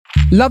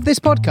Love this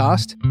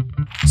podcast?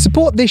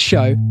 Support this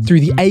show through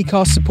the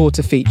Acast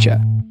supporter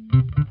feature.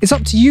 It's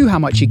up to you how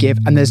much you give,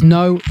 and there's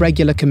no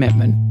regular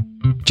commitment.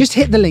 Just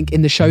hit the link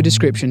in the show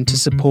description to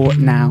support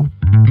now.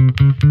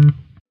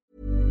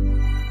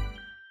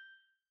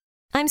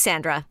 I'm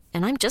Sandra,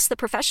 and I'm just the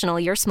professional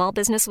your small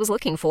business was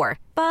looking for.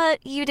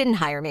 But you didn't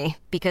hire me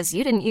because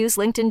you didn't use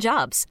LinkedIn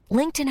Jobs.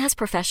 LinkedIn has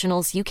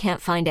professionals you can't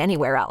find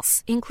anywhere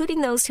else, including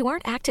those who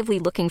aren't actively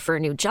looking for a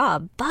new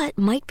job, but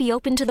might be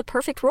open to the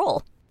perfect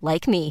role,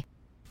 like me.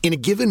 In a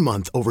given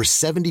month, over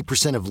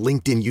 70% of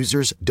LinkedIn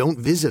users don't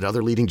visit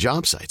other leading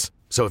job sites.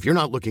 So if you're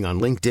not looking on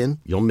LinkedIn,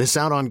 you'll miss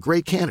out on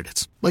great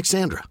candidates like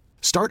Sandra.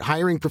 Start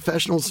hiring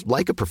professionals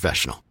like a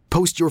professional.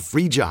 Post your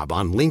free job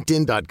on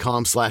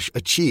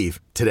linkedin.com/achieve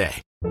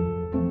today.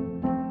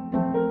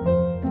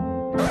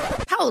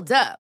 Hold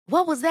up.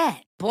 What was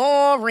that?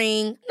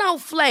 Boring. No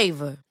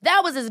flavor.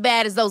 That was as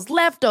bad as those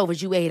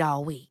leftovers you ate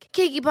all week.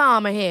 Keke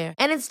Palmer here,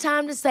 and it's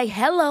time to say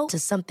hello to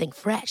something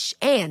fresh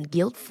and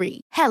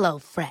guilt-free. Hello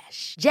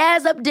Fresh.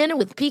 Jazz up dinner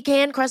with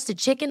pecan-crusted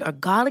chicken or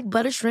garlic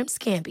butter shrimp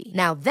scampi.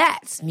 Now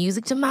that's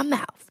music to my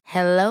mouth.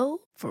 Hello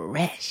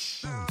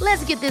Fresh.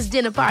 Let's get this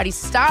dinner party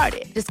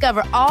started.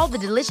 Discover all the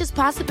delicious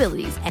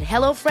possibilities at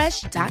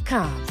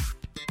hellofresh.com.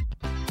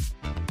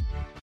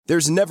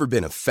 There's never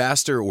been a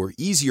faster or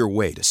easier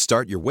way to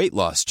start your weight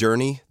loss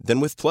journey than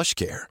with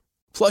PlushCare.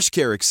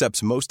 PlushCare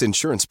accepts most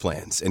insurance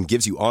plans and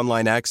gives you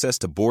online access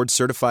to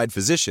board-certified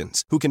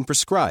physicians who can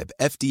prescribe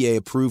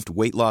FDA-approved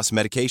weight loss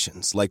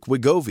medications like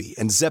Wegovy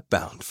and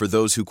Zepbound for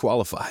those who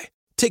qualify.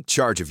 Take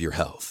charge of your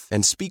health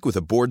and speak with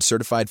a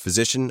board-certified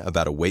physician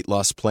about a weight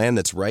loss plan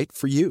that's right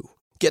for you.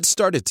 Get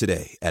started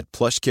today at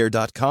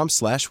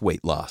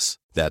plushcare.com/weight loss.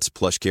 That's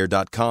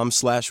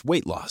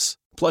plushcare.com/weight loss.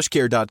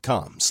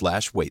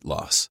 plushcare.com/weight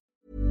loss.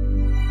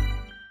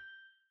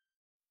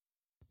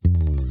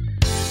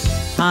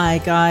 Hi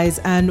guys,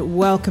 and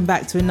welcome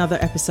back to another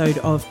episode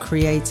of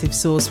Creative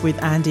Source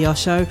with Andy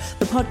Osho,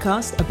 the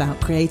podcast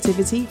about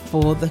creativity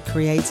for the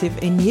creative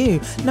in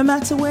you. No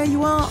matter where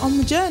you are on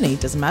the journey,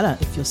 doesn't matter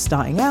if you're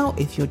starting out,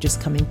 if you're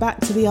just coming back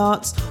to the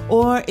arts,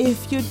 or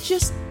if you're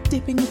just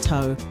dipping a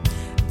toe.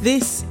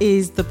 This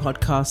is the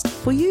podcast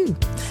for you.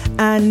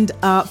 And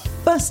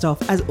first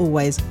off, as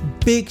always,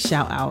 big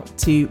shout out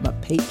to my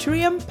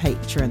Patreon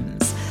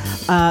patrons.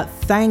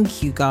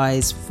 Thank you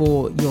guys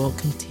for your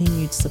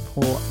continued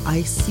support.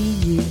 I see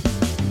you.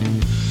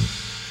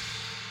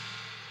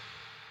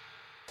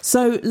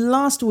 So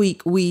last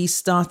week we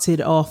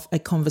started off a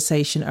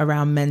conversation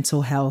around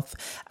mental health.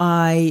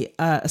 I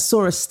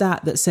saw a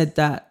stat that said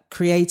that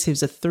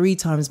creatives are 3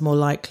 times more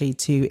likely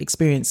to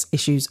experience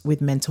issues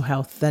with mental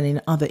health than in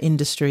other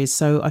industries.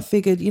 So I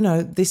figured,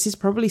 this is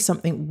probably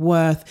something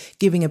worth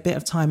giving a bit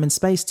of time and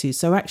space to.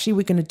 So actually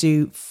we're going to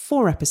do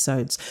 4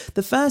 episodes.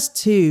 The first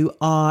 2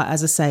 are,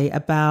 as I say,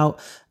 about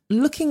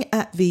looking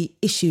at the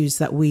issues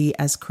that we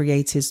as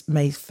creatives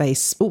may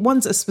face.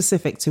 Ones are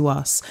specific to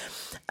us.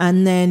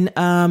 And then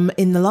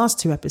in the last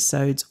 2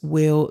 episodes,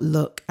 we'll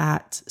look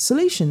at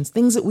solutions,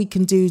 things that we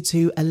can do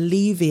to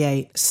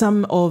alleviate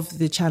some of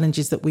the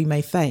challenges that we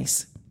may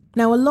face.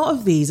 Now, a lot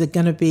of these are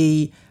going to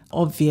be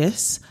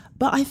obvious,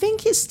 but I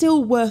think it's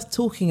still worth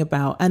talking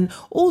about. And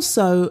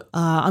also,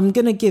 I'm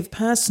going to give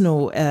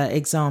personal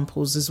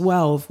examples as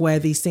well of where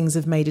these things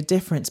have made a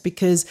difference,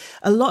 because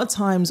a lot of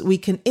times we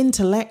can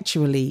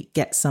intellectually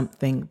get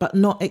something, but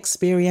not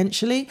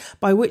experientially,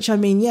 by which I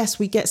mean, yes,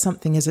 we get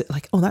something as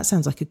like, oh, that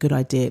sounds like a good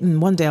idea.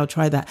 One day I'll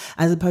try that,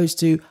 as opposed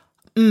to,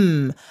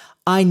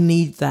 I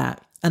need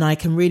that. And I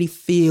can really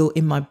feel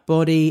in my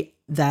body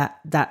that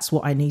that's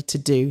what I need to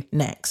do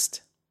next.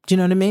 Do you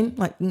know what I mean?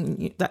 Like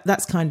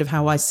that's kind of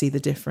how I see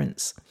the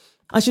difference.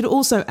 I should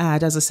also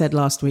add, as I said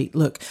last week,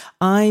 look,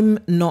 I'm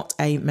not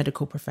a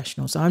medical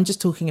professional, so I'm just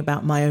talking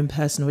about my own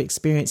personal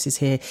experiences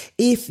here.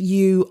 If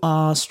you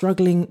are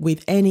struggling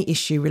with any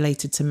issue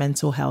related to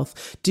mental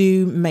health,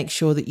 do make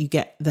sure that you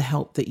get the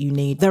help that you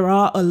need. There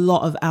are a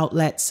lot of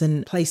outlets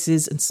and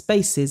places and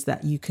spaces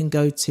that you can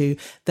go to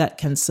that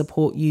can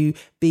support you,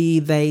 be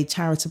they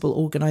charitable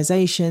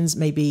organizations,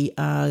 maybe,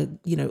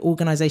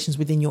 organizations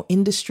within your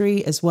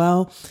industry as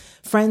well,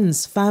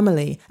 friends,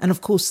 family, and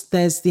of course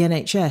there's the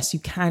NHS. You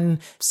can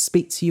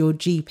speak to your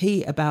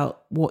GP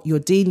about what you're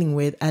dealing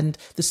with, and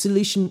the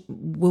solution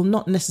will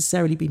not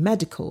necessarily be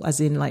medical, as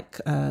in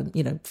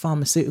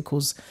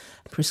pharmaceuticals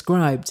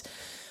prescribed.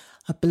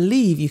 I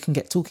believe you can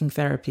get talking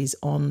therapies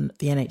on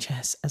the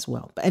NHS as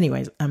well. But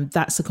anyways,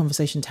 that's a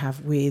conversation to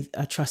have with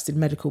a trusted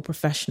medical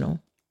professional.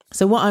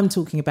 So what I'm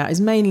talking about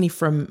is mainly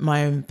from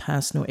my own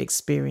personal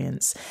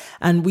experience.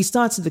 And we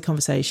started the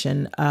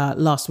conversation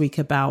last week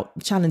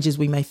about challenges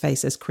we may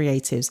face as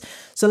creatives.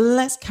 So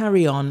let's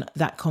carry on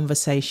that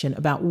conversation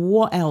about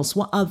what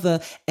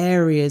other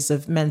areas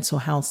of mental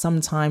health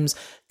sometimes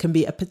can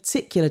be a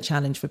particular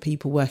challenge for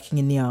people working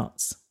in the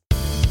arts.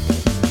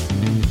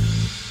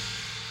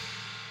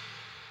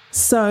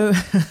 So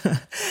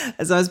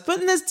as I was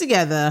putting this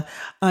together,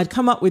 I'd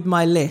come up with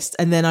my list,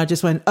 and then I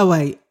just went, oh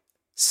wait,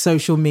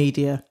 social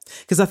media.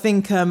 Because I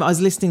think I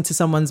was listening to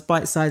someone's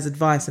bite-sized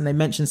advice and they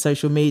mentioned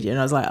social media and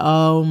I was like,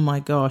 oh my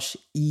gosh,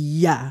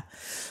 yeah.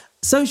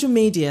 Social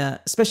media,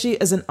 especially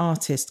as an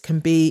artist, can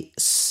be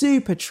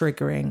super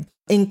triggering,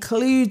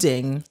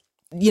 including,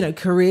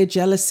 career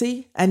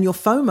jealousy and your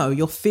FOMO,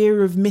 your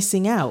fear of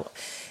missing out.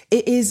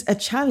 It is a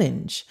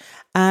challenge.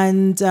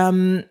 And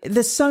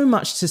there's so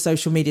much to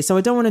social media, so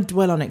I don't want to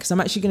dwell on it because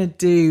I'm actually going to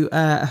do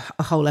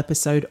a whole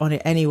episode on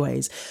it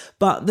anyways.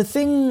 But the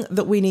thing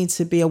that we need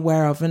to be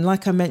aware of, and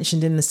like I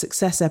mentioned in the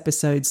success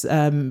episodes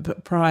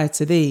prior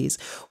to these,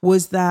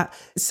 was that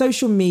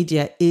social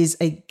media is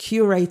a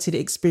curated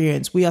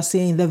experience. We are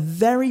seeing the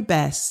very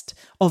best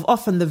of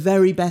often the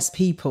very best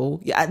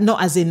people,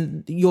 not as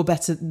in you're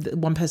better,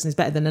 one person is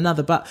better than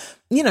another, but,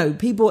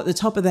 people at the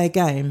top of their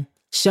game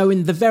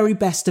showing the very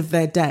best of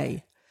their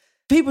day.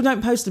 People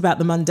don't post about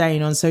the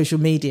mundane on social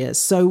media,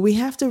 so we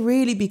have to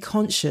really be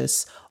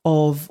conscious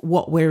of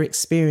what we're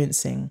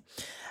experiencing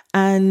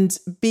and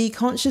be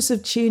conscious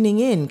of tuning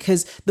in,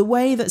 because the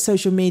way that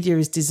social media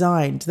is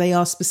designed, they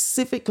are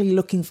specifically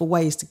looking for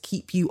ways to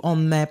keep you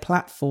on their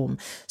platform.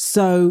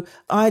 So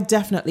I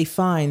definitely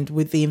find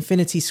with the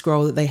infinity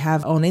scroll that they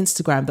have on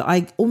Instagram that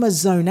I almost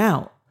zone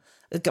out.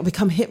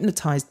 Become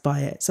hypnotized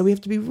by it. So we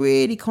have to be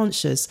really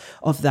conscious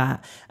of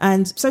that.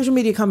 And social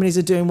media companies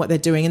are doing what they're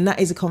doing, and that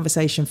is a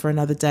conversation for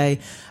another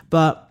day.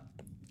 But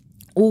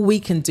all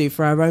we can do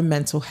for our own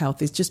mental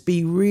health is just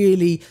be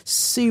really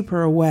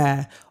super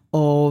aware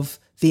of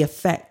the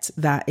effect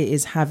that it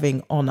is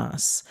having on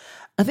us.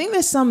 I think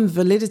there's some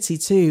validity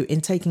too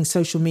in taking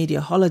social media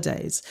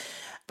holidays,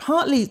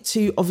 partly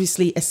to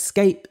obviously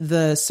escape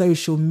the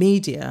social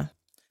media,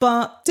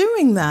 but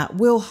doing that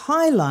will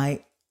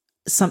highlight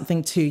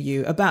something to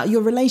you about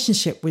your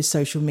relationship with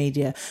social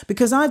media,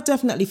 because I've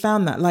definitely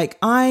found that. Like,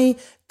 I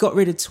got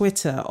rid of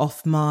Twitter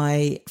off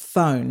my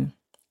phone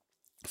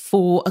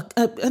for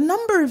a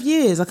number of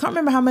years. I can't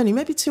remember how many,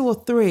 maybe 2 or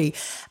 3.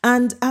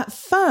 And at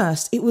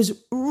first it was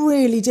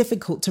really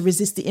difficult to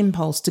resist the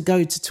impulse to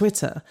go to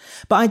Twitter,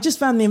 but I just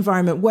found the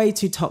environment way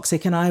too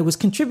toxic and I was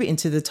contributing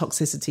to the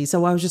toxicity.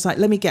 So I was just like,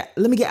 let me get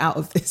out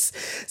of this.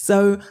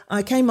 So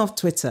I came off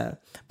Twitter,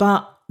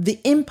 but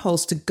the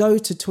impulse to go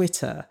to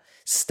Twitter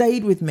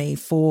stayed with me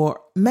for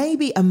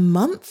maybe a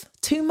month,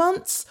 2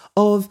 months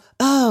of,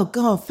 oh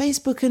God,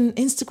 Facebook and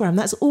Instagram,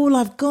 that's all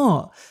I've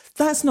got.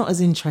 That's not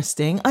as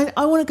interesting.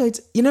 I want to go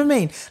to, you know what I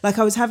mean? Like,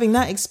 I was having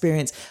that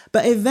experience,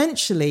 but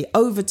eventually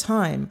over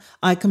time,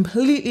 I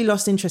completely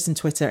lost interest in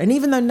Twitter. And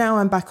even though now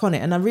I'm back on it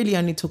and I really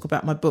only talk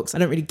about my books, I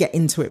don't really get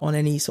into it on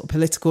any sort of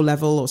political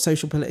level or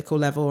social political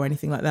level or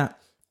anything like that.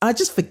 I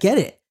just forget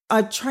it.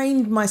 I've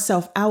trained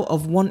myself out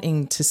of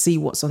wanting to see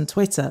what's on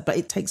Twitter, but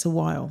it takes a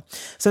while.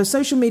 So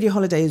social media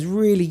holiday is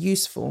really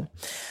useful.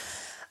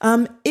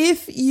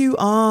 If you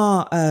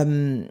are,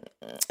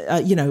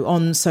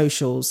 on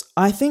socials,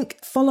 I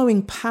think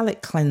following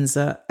palate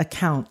cleanser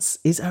accounts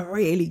is a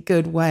really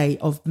good way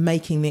of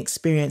making the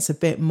experience a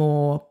bit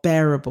more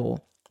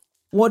bearable.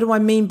 What do I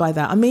mean by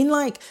that? I mean,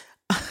 like,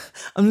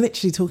 I'm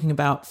literally talking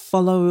about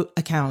follow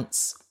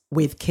accounts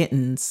with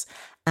kittens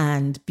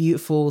and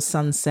beautiful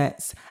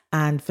sunsets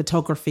and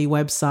photography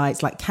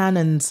websites. Like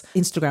Canon's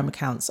Instagram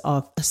accounts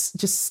are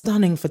just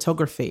stunning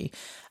photography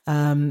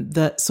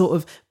that sort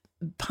of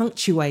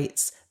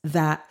punctuates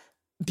that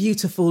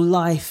beautiful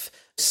life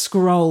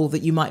scroll that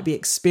you might be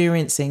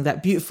experiencing,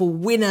 that beautiful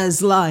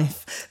winner's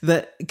life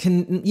that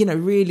can,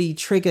 really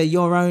trigger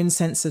your own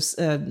sense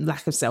of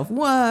lack of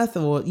self-worth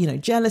or,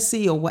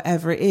 jealousy or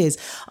whatever it is.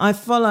 I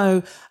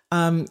follow,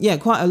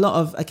 quite a lot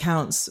of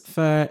accounts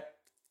for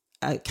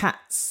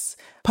cats,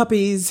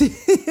 puppies,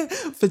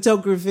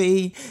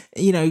 photography,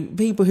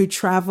 people who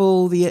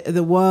travel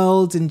the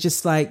world and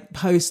just like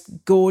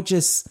post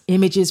gorgeous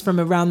images from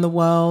around the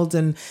world.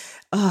 And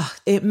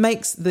it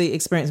makes the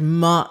experience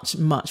much,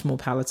 much more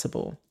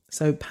palatable.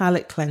 So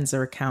palate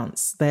cleanser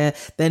accounts, they're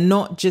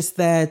not just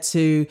there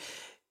to,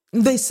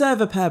 they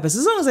serve a purpose,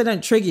 as long as they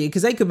don't trigger you,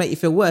 because they could make you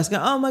feel worse. Go,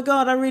 oh my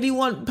God, I really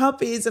want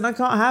puppies and I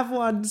can't have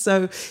one.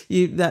 So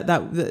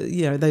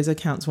those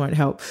accounts won't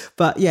help.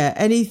 But yeah,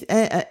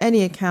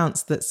 any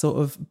accounts that sort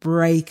of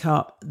break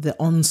up the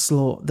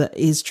onslaught that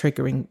is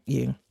triggering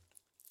you.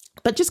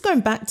 But just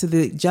going back to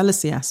the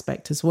jealousy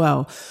aspect as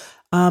well,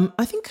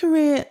 I think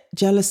career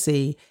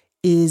jealousy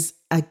is,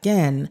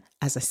 again,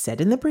 as I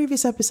said in the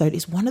previous episode,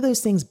 it's one of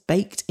those things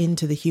baked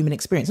into the human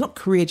experience, not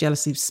career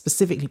jealousy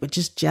specifically, but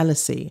just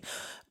jealousy,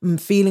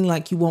 feeling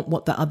like you want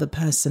what the other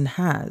person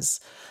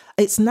has.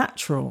 It's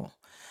natural.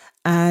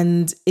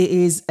 And it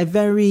is a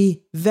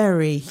very,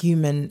 very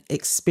human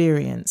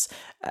experience.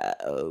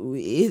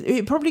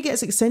 It probably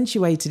gets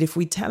accentuated if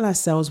we tell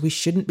ourselves we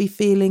shouldn't be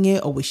feeling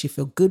it, or we should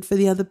feel good for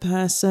the other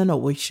person, or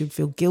we should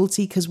feel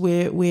guilty because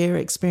we're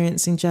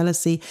experiencing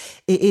jealousy.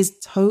 It is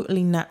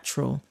totally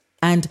natural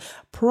and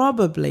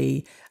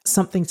probably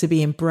something to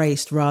be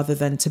embraced rather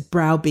than to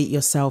browbeat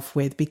yourself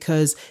with,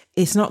 because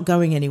it's not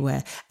going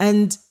anywhere.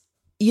 And,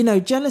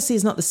 jealousy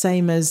is not the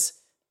same as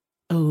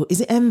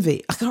is it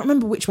envy? I can't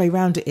remember which way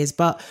round it is,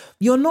 but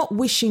you're not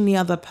wishing the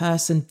other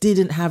person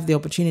didn't have the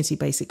opportunity,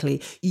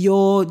 basically.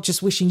 You're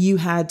just wishing you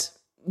had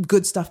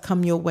good stuff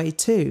come your way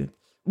too.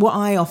 What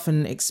I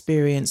often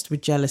experienced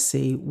with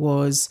jealousy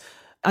was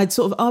I'd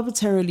sort of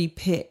arbitrarily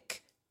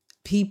pick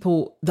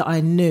people that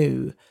I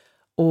knew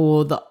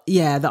or that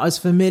I was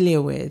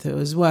familiar with, it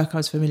was work I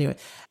was familiar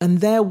with,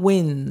 and their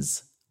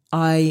wins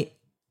I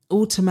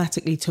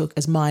automatically took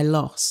as my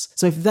loss.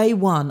 So if they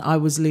won, I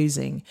was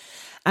losing.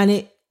 And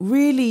it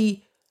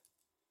really,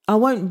 I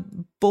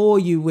won't bore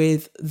you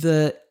with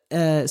the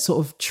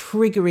sort of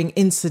triggering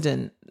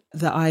incident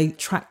that I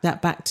tracked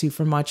that back to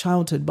from my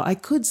childhood, but I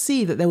could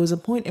see that there was a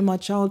point in my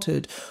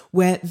childhood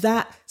where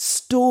that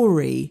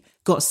story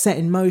got set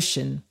in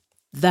motion,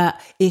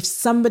 that if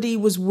somebody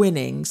was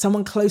winning,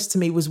 someone close to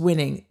me was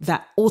winning,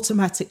 that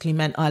automatically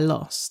meant I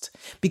lost.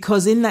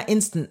 Because in that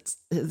instance,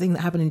 the thing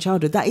that happened in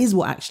childhood, that is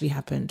what actually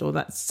happened, or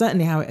that's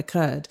certainly how it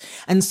occurred.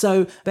 And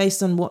so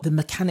based on what the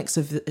mechanics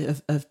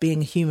of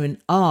being a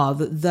human are,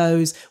 that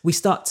those, we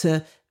start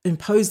to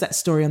impose that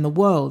story on the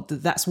world,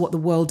 that that's what the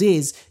world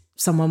is.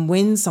 Someone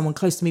wins, someone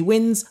close to me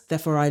wins,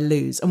 therefore I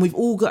lose. And we've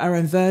all got our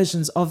own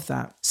versions of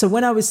that. So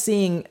when I was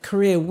seeing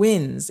career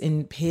wins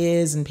in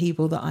peers and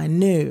people that I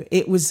knew,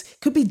 it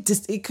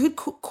could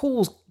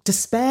cause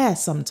despair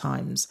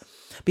sometimes,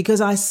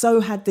 because I so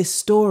had this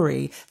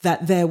story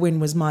that their win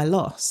was my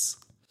loss.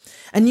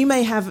 And you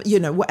may have,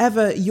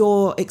 whatever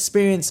your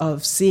experience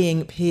of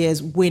seeing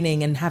peers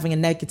winning and having a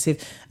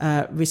negative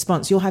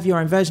response, you'll have your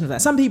own version of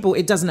that. Some people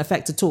it doesn't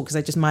affect at all because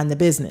they just mind their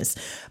business.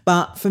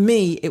 But for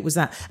me, it was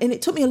that. And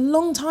it took me a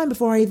long time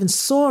before I even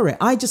saw it.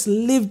 I just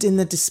lived in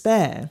the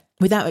despair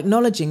without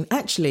acknowledging,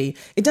 actually,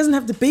 it doesn't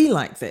have to be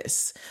like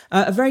this.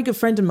 A very good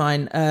friend of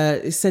mine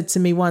said to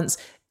me once,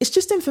 it's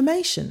just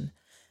information.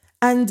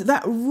 And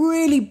that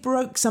really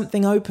broke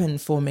something open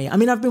for me. I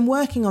mean, I've been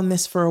working on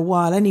this for a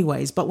while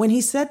anyways, but when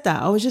he said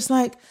that, I was just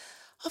like,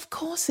 of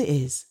course it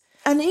is.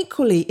 And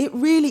equally, it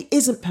really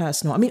isn't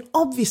personal. I mean,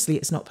 obviously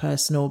it's not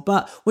personal,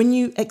 but when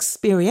you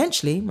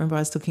experientially, remember I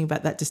was talking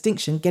about that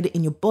distinction, get it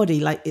in your body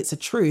like it's a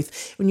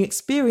truth. When you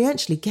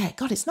experientially get,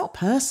 God, it's not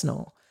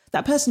personal.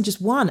 That person just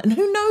won. And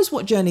who knows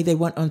what journey they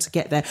went on to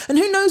get there? And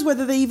who knows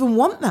whether they even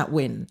want that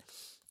win?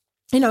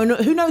 And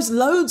who knows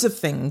loads of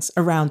things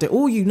around it.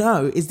 All you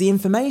know is the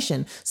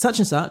information. Such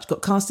and such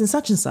got cast in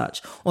such and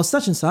such, or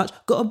such and such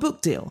got a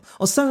book deal,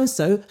 or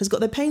so-and-so has got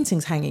their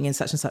paintings hanging in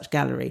such and such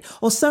gallery,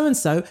 or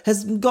so-and-so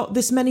has got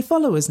this many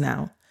followers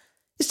now.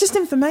 It's just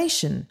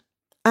information.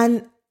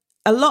 And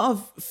a lot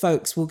of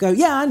folks will go,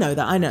 yeah, I know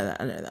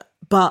that.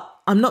 But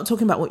I'm not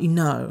talking about what you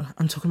know.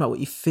 I'm talking about what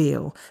you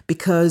feel,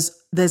 because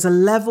there's a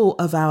level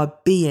of our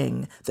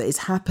being that is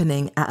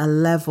happening at a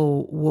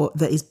level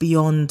that is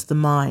beyond the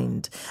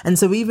mind. And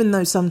so even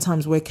though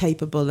sometimes we're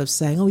capable of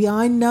saying, oh yeah,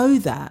 I know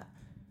that.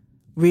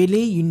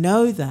 Really? You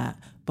know that.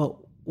 But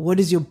what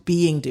does your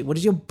being do? What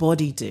does your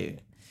body do?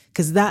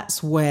 Because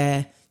that's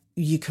where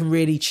you can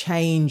really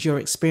change your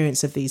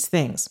experience of these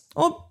things.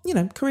 Or,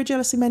 career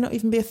jealousy may not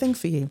even be a thing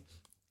for you.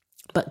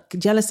 But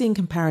jealousy and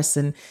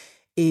comparison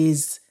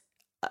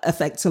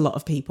affects a lot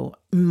of people,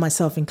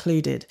 myself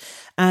included.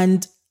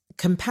 And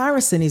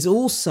comparison is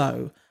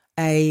also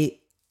a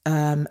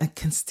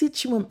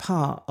constituent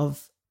part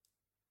of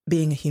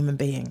being a human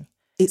being.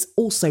 It's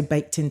also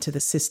baked into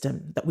the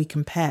system that we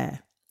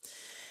compare.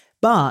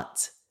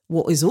 But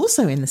what is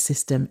also in the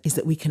system is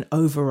that we can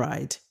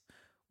override.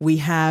 We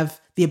have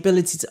the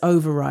ability to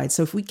override.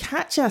 So if we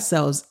catch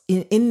ourselves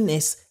in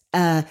this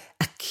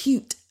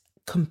acute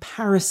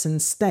comparison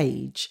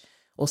stage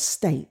or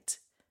state,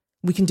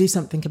 we can do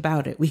something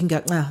about it. We can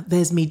go,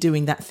 there's me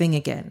doing that thing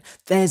again.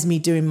 There's me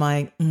doing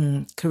my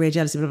career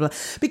jealousy, blah, blah, blah.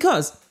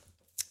 Because,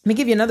 let me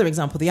give you another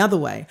example the other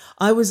way.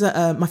 I was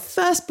at my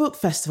first book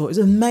festival. It was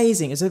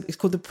amazing. It's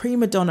called the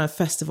Prima Donna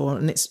Festival,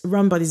 and it's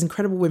run by these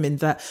incredible women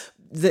that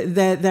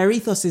their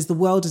ethos is the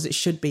world as it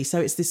should be.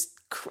 So it's this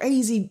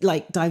crazy,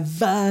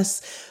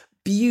 diverse,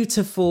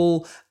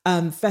 beautiful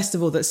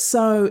festival that's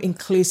so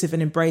inclusive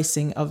and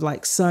embracing of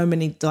so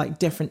many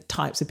different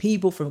types of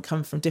people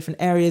come from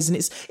different areas. And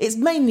it's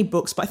mainly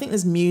books, but I think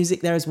there's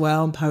music there as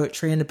well, and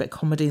poetry and a bit of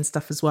comedy and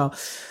stuff as well.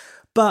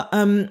 But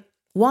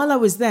while I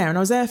was there, and I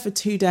was there for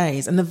 2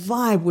 days, and the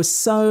vibe was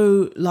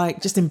so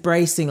just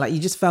embracing, you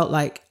just felt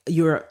like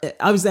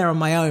I was there on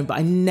my own, but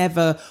I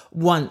never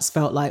once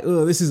felt like,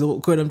 oh, this is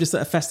awkward, I'm just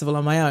at a festival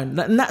on my own.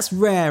 And that's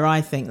rare,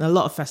 I think. In a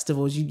lot of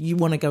festivals, you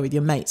want to go with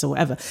your mates or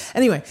whatever.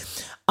 Anyway,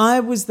 I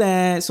was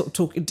there,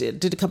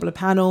 did a couple of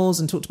panels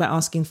and talked about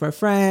asking for a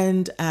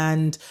friend.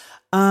 And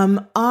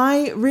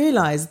I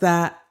realized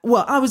that,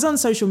 I was on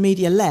social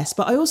media less,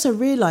 but I also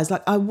realized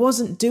I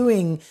wasn't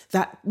doing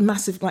that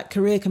massive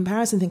career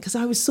comparison thing, because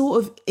I was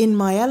sort of in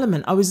my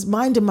element. I was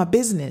minding my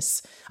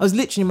business. I was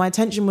literally, my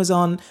attention was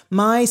on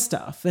my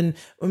stuff and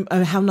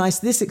how nice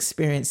this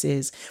experience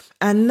is.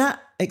 And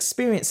that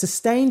experience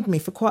sustained me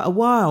for quite a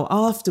while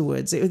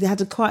afterwards. It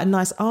had quite a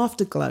nice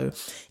afterglow,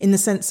 in the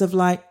sense of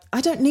I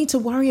don't need to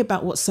worry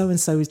about what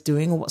so-and-so is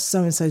doing or what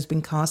so-and-so's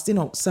been casting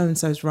or what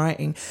so-and-so's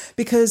writing,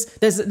 because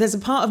there's a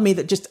part of me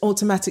that just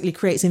automatically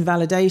creates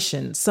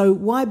invalidation. So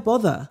why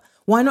bother?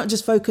 Why not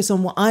just focus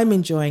on what I'm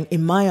enjoying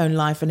in my own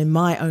life and in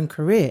my own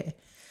career?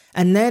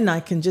 And then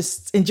I can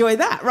just enjoy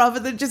that rather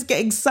than just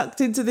getting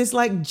sucked into this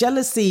like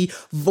jealousy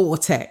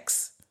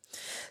vortex.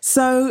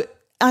 So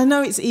I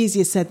know it's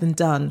easier said than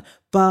done,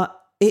 but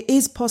it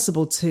is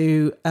possible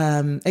to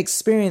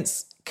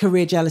experience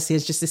career jealousy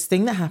as just this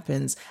thing that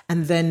happens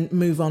and then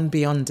move on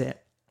beyond it.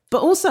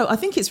 But also, I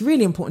think it's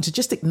really important to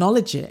just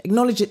acknowledge it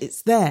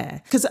it's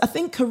there. Because I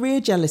think career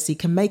jealousy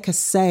can make us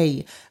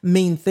say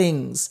mean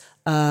things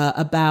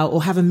about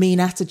or have a mean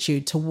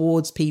attitude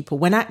towards people,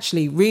 when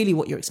actually really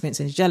what you're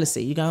experiencing is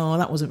jealousy. You go, oh,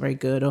 that wasn't very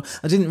good, or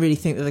I didn't really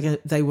think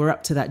that they were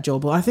up to that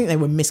job, or I think they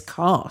were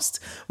miscast.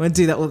 I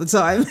do that all the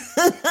time.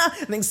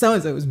 I think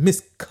so-and-so was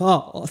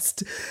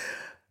miscast.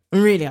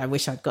 Really, I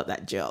wish I'd got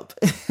that job.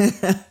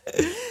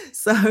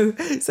 So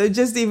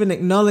just even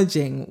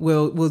acknowledging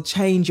will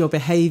change your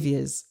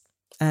behaviors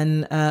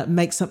and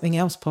make something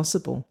else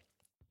possible.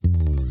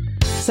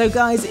 So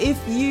guys,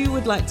 if you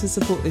would like to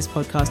support this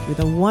podcast with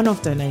a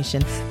one-off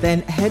donation,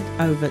 then head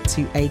over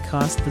to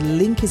Acast. The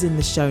link is in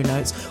the show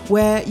notes,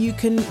 where you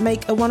can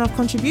make a one-off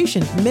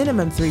contribution.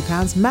 Minimum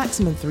 £3,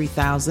 maximum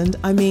 3,000.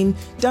 I mean,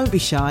 don't be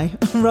shy.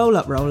 Roll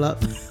up.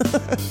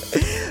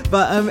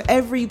 But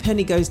every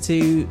penny goes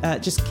to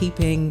just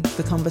keeping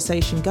the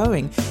conversation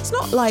going. It's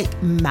not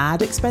like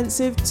mad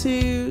expensive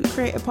to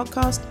create a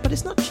podcast, but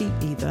it's not cheap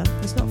either.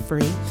 It's not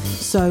free.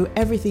 So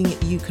everything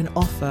you can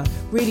offer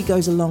really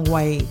goes a long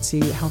way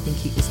to helping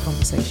keep this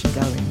conversation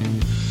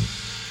going.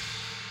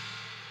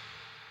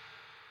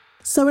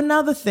 So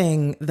another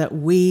thing that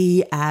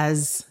we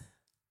as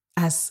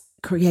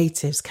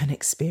creatives can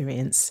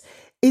experience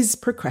is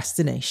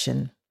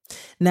procrastination.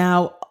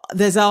 Now,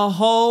 there's a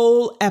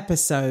whole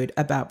episode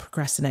about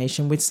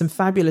procrastination with some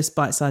fabulous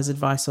bite-sized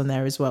advice on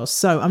there as well.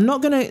 So I'm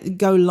not going to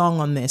go long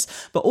on this,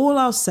 but all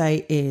I'll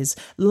say is,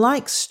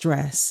 like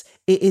stress,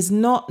 it is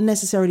not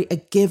necessarily a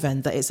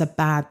given that it's a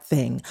bad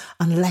thing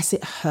unless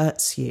it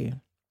hurts you.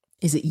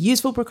 Is it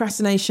useful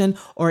procrastination,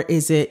 or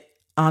is it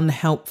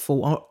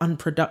unhelpful or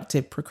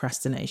unproductive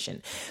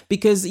procrastination?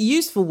 Because the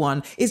useful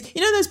one is,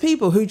 those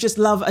people who just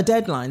love a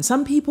deadline.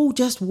 Some people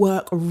just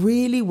work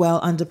really well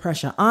under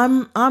pressure.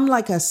 I'm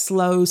like a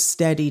slow,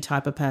 steady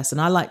type of person.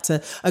 I like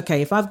to,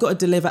 if I've got to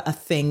deliver a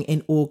thing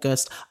in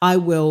August, I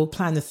will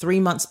plan the 3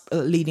 months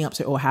leading up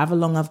to it, or however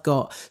long I've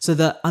got, so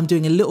that I'm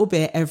doing a little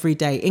bit every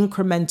day,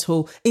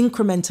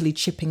 incrementally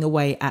chipping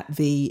away at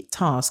the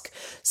task.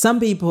 Some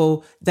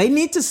people, they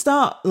need to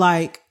start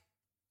like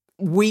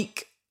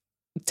week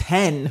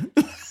 10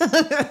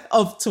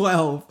 of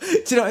 12. Do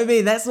you know what I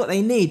mean? That's what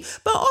they need.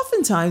 But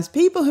oftentimes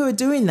people who are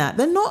doing that,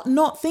 they're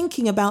not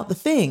thinking about the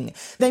thing.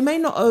 They may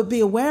not be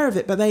aware of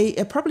it, but they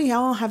probably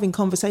are having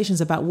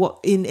conversations about what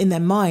in their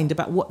mind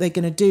about what they're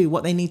going to do,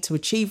 what they need to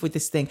achieve with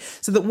this thing,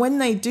 so that when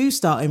they do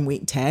start in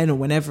week 10 or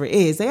whenever it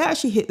is, they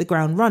actually hit the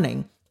ground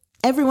running.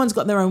 Everyone's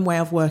got their own way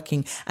of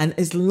working, and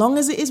as long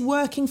as it is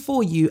working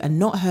for you and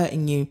not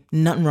hurting you,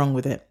 nothing wrong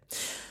with it.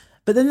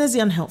 But then there's the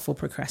unhelpful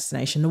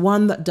procrastination, the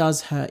one that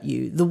does hurt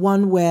you, the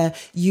one where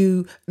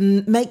you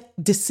make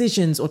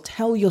decisions or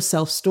tell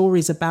yourself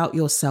stories about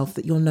yourself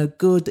that you're no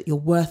good, that you're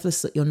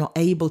worthless, that you're not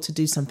able to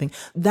do something.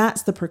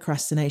 That's the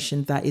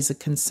procrastination that is a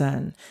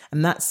concern.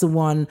 And that's the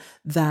one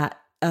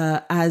that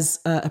as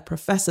a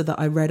professor that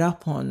I read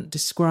up on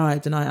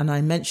described, and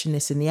I mentioned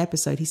this in the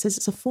episode, he says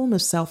it's a form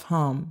of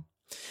self-harm.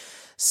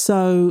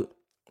 So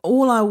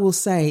all I will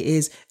say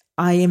is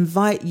I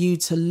invite you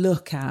to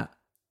look at,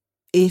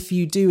 if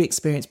you do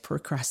experience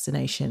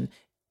procrastination,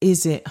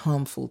 is it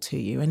harmful to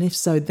you? And if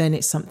so, then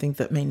it's something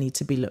that may need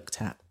to be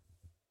looked at.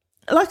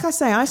 Like I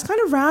say, I kind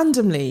of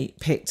randomly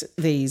picked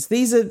these.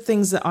 These are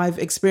things that I've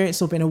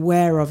experienced or been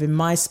aware of in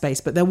my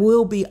space, but there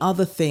will be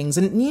other things.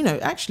 And,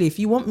 actually, if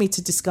you want me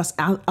to discuss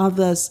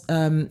other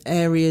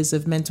areas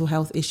of mental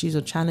health issues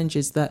or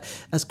challenges that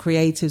as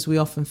creatives we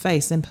often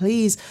face, then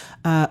please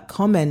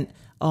comment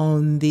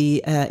on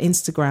the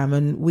Instagram,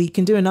 and we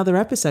can do another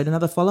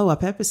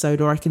follow-up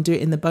episode, or I can do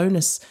it in the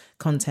bonus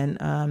content.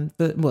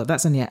 But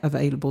that's only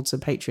available to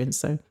Patreon,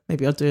 so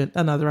maybe I'll do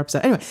another episode.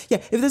 Anyway,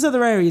 if there's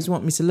other areas you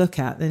want me to look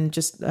at, then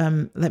just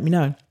let me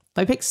know.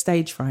 I picked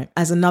stage fright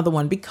as another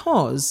one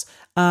because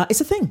it's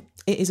a thing.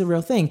 It is a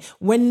real thing.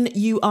 When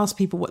you ask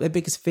people what their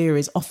biggest fear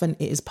is, often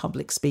it is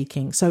public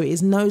speaking. So it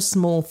is no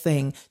small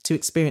thing to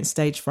experience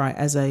stage fright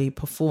as a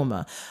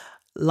performer.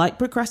 Like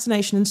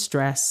procrastination and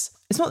stress,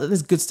 it's not that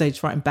there's good stage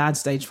fright and bad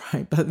stage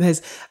fright, but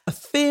there's a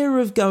fear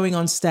of going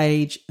on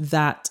stage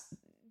that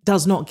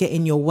does not get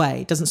in your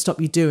way, doesn't stop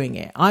you doing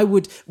it.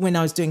 When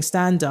I was doing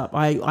stand-up,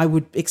 I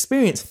would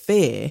experience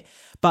fear,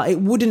 but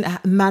it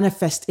wouldn't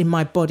manifest in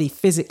my body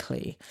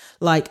physically.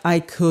 Like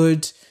I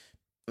could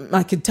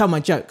tell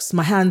my jokes,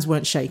 my hands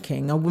weren't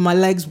shaking, or my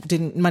knees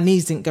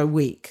didn't go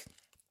weak.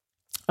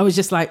 I was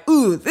just like,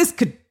 ooh, this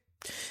could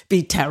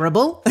be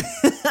terrible.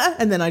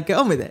 And then I'd get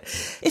on with it.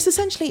 It's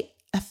essentially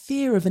a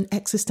fear of an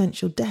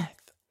existential death.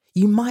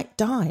 You might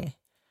die.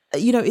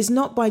 it's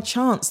not by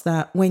chance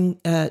that when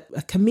a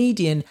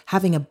comedian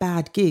having a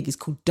bad gig is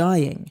called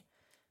dying.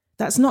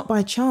 That's not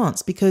by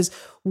chance, because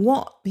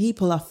what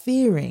people are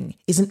fearing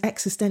is an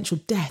existential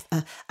death,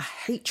 a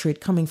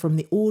hatred coming from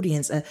the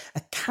audience, a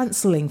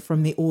cancelling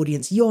from the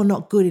audience. You're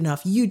not good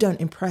enough. You don't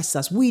impress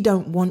us. We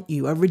don't want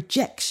you. A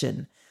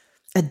rejection,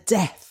 a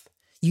death.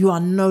 You are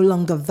no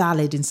longer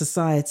valid in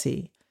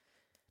society.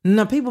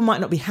 Now, people might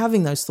not be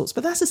having those thoughts,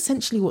 but that's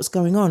essentially what's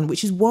going on,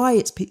 which is why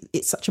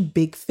it's such a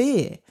big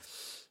fear.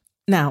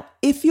 Now,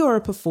 if you're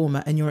a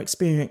performer and you're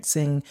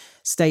experiencing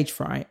stage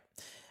fright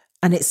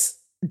and it's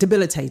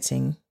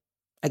debilitating,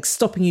 like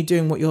stopping you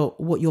doing what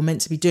you're meant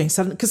to be doing,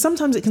 because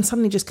sometimes it can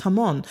suddenly just come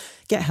on,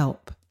 get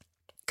help,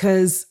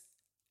 because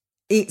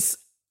it's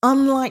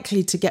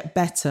unlikely to get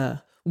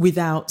better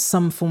without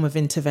some form of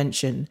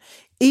intervention,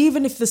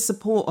 even if the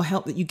support or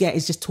help that you get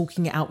is just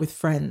talking it out with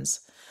friends.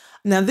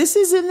 Now, this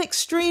is an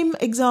extreme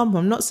example.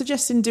 I'm not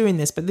suggesting doing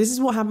this, but this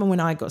is what happened when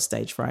I got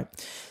stage fright.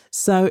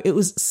 So it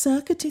was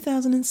circa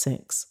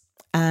 2006.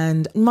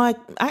 And my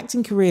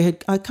acting career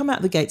I'd come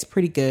out the gates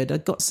pretty good. I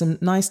got some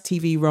nice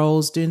TV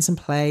roles, doing some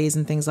plays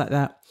and things like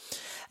that.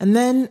 And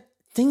then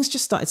things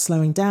just started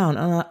slowing down.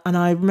 And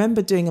I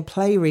remember doing a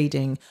play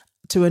reading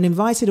to an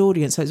invited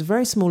audience. So it's a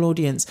very small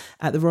audience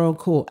at the Royal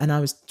Court. And I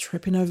was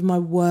tripping over my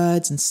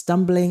words and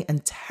stumbling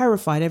and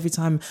terrified every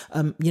time,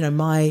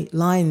 my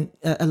line,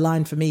 a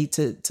line for me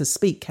to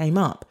speak came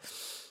up.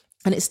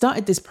 And it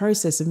started this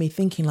process of me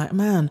thinking like,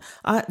 man,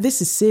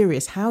 this is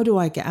serious. How do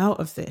I get out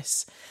of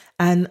this?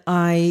 And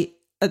I,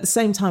 at the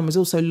same time, was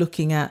also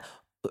looking at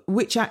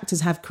which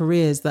actors have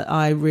careers that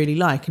I really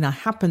like. And I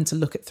happened to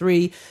look at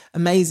 3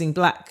 amazing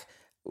Black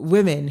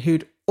women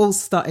who'd all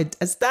started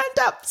as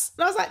stand-ups.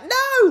 And I was like,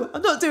 no,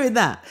 I'm not doing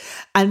that.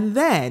 And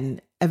then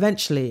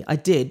eventually I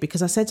did,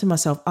 because I said to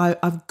myself,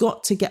 I've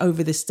got to get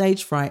over this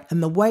stage fright.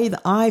 And the way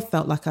that I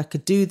felt like I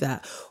could do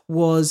that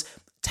was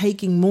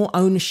taking more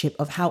ownership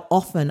of how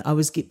often I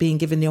was being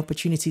given the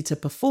opportunity to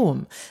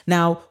perform.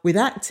 Now, with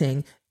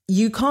acting,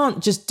 you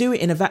can't just do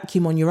it in a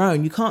vacuum on your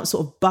own. You can't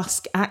sort of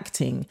busk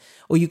acting,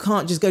 or you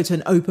can't just go to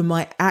an open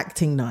mic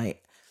acting night.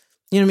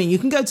 You know what I mean? You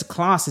can go to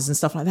classes and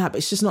stuff like that, but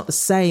it's just not the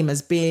same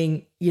as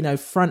being,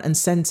 front and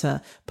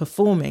center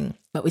performing.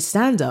 But with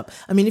stand-up,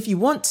 I mean, if you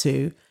want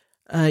to,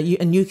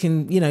 you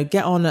can,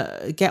 get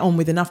on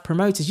with enough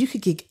promoters, you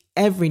could gig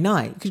every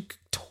night,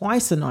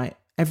 twice a night,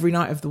 every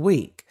night of the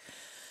week.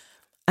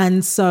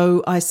 And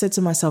so I said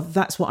to myself,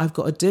 that's what I've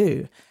got to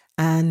do.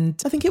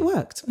 And I think it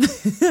worked.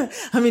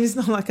 I mean, it's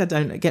not like I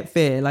don't get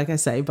fear, like I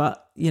say,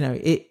 but,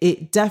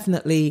 it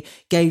definitely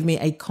gave me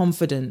a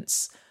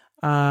confidence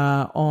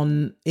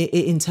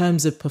in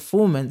terms of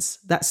performance.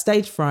 That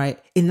stage fright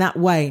in that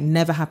way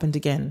never happened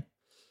again.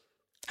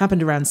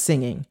 Happened around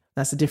singing.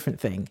 That's a different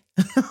thing.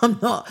 I'm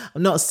not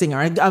a singer.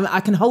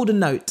 I can hold a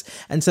note.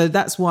 And so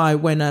that's why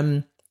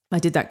when I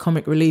did that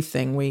comic relief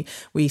thing,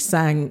 we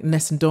sang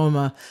Nessun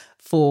Dorma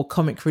for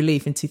comic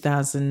relief in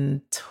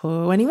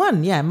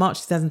 2021. Yeah,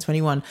 March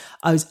 2021.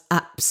 I was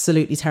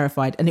absolutely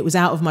terrified, and it was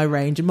out of my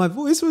range, and my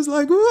voice was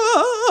like,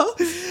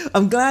 whoa.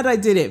 I'm glad I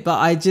did it, but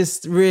I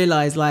just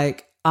realized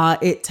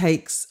it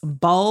takes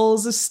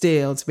balls of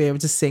steel to be able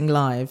to sing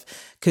live,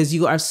 because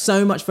you got to have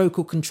so much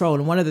vocal control.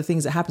 And one of the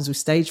things that happens with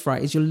stage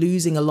fright is you're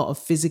losing a lot of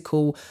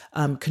physical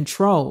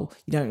control.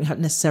 You don't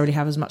necessarily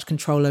have as much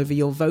control over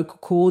your vocal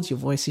cords. Your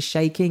voice is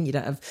shaking. You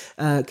don't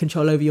have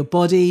control over your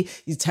body.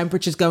 Your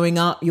temperature's going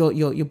up.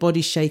 Your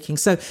body's shaking.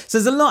 So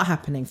there's a lot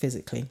happening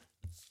physically.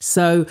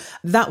 So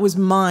that was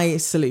my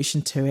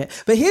solution to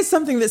it. But here's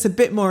something that's a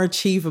bit more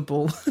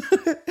achievable.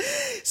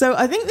 So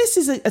I think this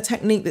is a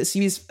technique that's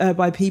used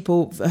by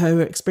people who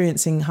are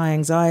experiencing high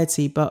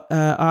anxiety, but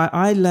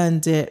I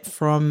learned it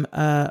from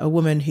a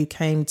woman who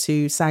came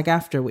to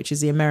SAG-AFTRA, which is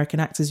the American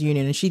Actors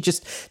Union, and she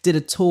just did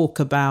a talk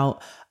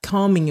about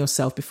calming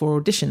yourself before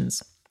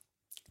auditions.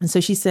 And so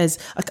she says,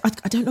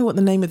 I don't know what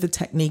the name of the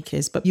technique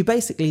is, but you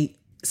basically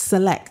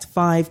select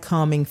 5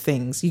 calming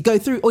things. You go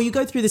through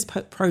this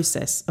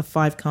process of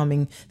 5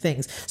 calming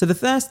things. So the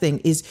first thing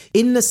is,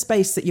 in the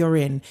space that you're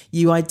in,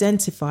 you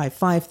identify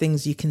 5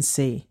 things you can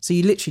see. So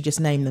you literally just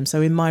name them.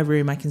 So in my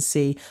room, I can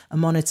see a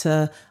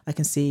monitor, I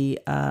can see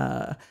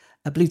a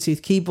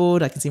Bluetooth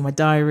keyboard, I can see my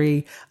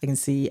diary, I can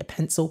see a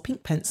pencil,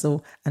 pink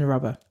pencil, and a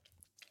rubber.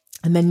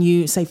 And then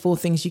you say 4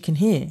 things you can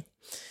hear.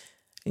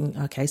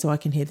 Okay, so I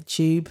can hear the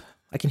tube,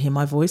 I can hear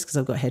my voice because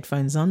I've got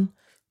headphones on.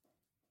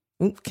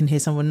 I can hear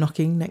someone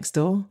knocking next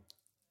door.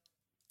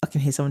 I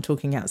can hear someone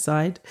talking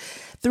outside.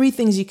 3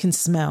 things you can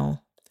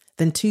smell,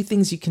 then 2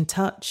 things you can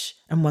touch,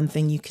 and 1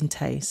 thing you can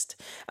taste.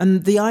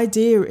 And the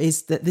idea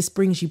is that this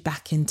brings you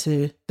back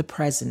into the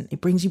present.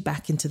 It brings you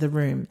back into the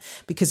room.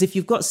 Because if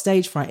you've got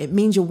stage fright, it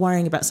means you're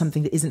worrying about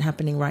something that isn't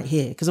happening right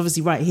here. Because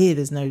obviously right here,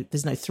 there's no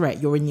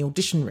threat. You're in the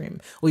audition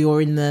room, or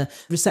you're in the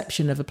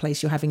reception of a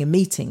place you're having a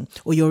meeting,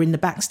 or you're in the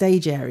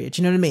backstage area.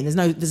 Do you know what I mean?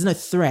 There's no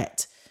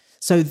threat.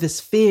 So this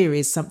fear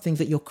is something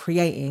that you're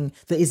creating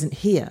that isn't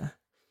here,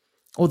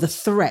 or the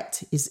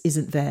threat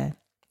isn't there.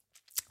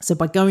 So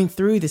by going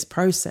through this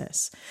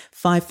process,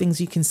 5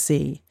 things you can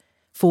see,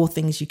 4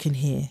 things you can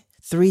hear,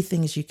 3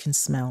 things you can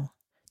smell,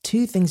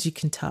 2 things you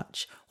can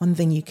touch, 1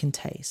 thing you can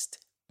taste.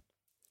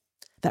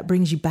 That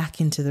brings you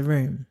back into the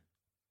room.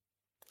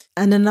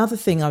 And another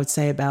thing I would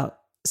say about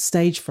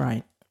stage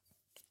fright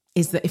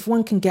is that if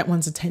one can get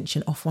one's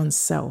attention off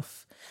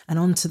oneself and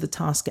onto the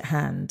task at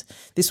hand,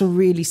 this will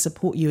really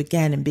support you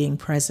again in being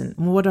present.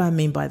 And what do I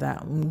mean by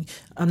that?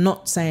 I'm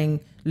not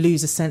saying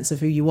lose a sense of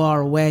who you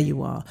are or where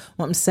you are.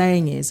 What I'm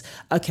saying is,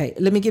 okay,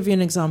 let me give you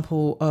an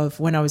example of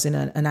when I was in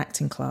an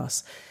acting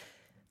class.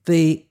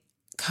 The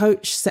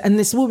coach said, and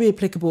this will be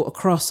applicable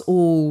across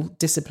all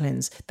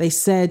disciplines, they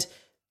said,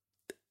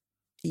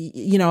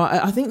 you know,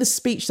 I think the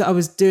speech that I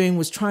was doing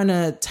was trying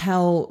to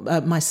tell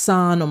my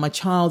son or my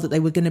child that they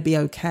were going to be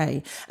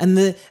okay.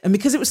 And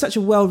because it was such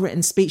a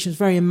well-written speech, it was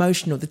very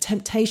emotional. The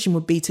temptation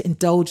would be to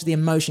indulge the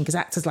emotion, because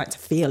actors like to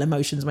feel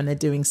emotions when they're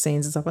doing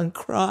scenes and stuff, and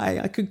cry.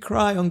 I could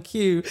cry on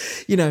cue,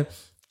 you know.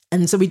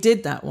 And so we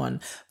did that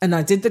one, and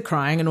I did the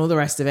crying and all the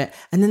rest of it.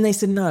 And then they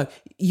said, no,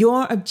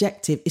 your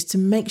objective is to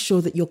make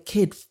sure that your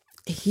kid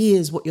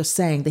hears what you're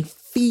saying. They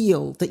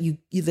feel that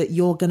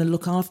you're going to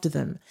look after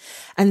them.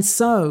 And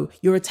so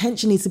your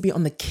attention needs to be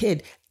on the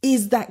kid.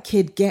 Is that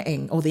kid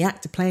getting, or the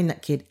actor playing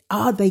that kid,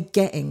 are they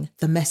getting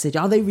the message?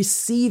 Are they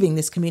receiving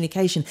this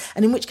communication?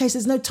 And in which case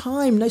there's no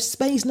time, no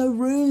space, no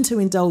room to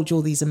indulge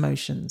all these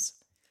emotions.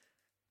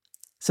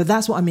 So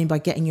that's what I mean by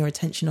getting your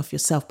attention off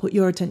yourself. Put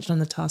your attention on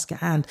the task at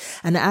hand.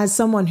 And as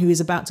someone who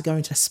is about to go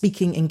into a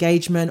speaking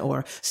engagement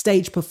or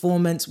stage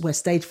performance where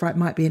stage fright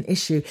might be an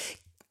issue,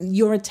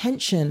 your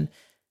attention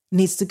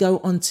needs to go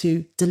on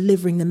to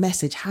delivering the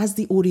message. Has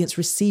the audience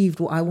received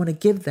what I want to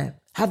give them?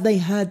 Have they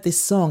heard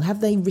this song? Have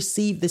they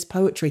received this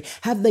poetry?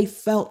 Have they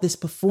felt this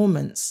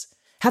performance?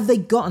 Have they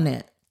gotten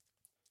it?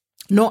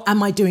 Not,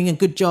 am I doing a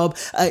good job?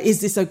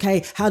 Is this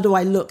okay? How do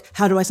I look?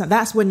 How do I sound?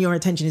 That's when your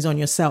attention is on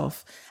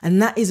yourself.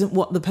 And that isn't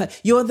what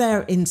you're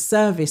there in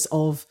service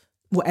of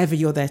whatever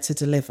you're there to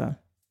deliver.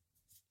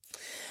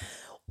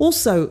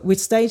 Also, with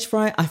stage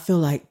fright, I feel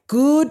like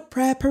good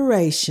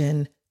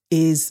preparation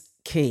is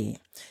key.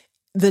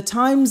 The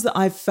times that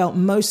I've felt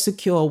most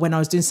secure when I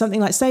was doing something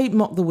like, say,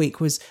 Mock the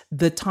Week was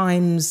the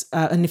times,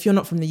 and if you're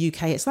not from the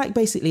UK, it's like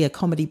basically a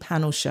comedy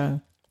panel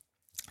show.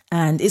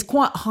 And it's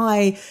quite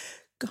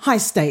high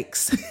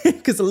stakes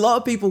because a lot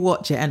of people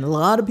watch it and a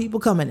lot of people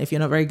comment if you're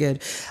not very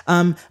good.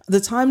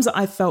 The times that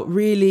I felt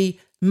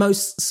really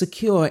most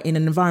secure in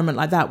an environment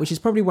like that, which is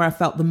probably where I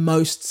felt the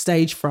most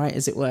stage fright,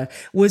 as it were,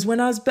 was when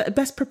I was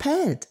best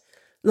prepared.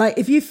 Like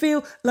if you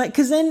feel like,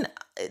 because then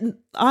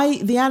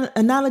the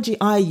analogy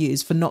I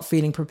use for not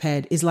feeling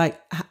prepared is like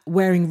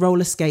wearing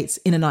roller skates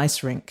in an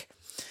ice rink.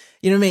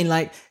 You know what I mean?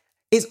 Like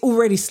it's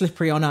already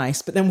slippery on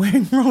ice, but then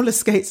wearing roller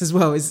skates as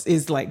well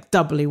is like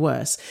doubly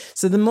worse.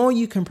 So the more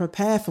you can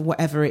prepare for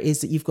whatever it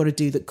is that you've got to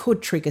do that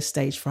could trigger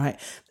stage fright,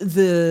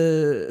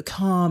 the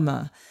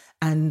calmer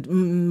and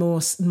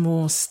more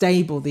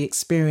stable the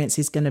experience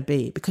is going to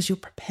be because you're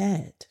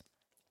prepared.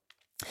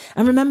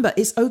 And remember,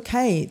 it's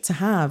okay to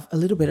have a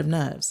little bit of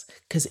nerves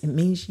because it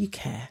means you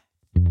care.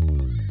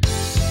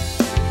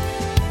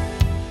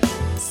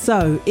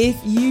 So if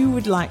you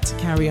would like to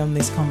carry on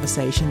this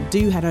conversation,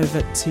 do head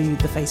over to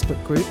the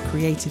Facebook group,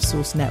 Creative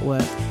Source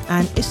Network.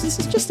 And this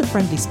is just a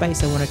friendly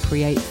space I want to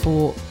create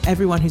for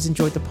everyone who's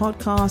enjoyed the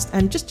podcast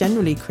and just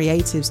generally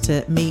creatives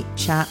to meet,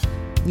 chat,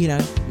 you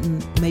know,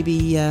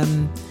 maybe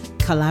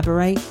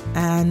collaborate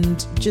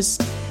and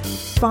just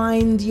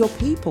find your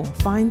people,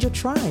 find your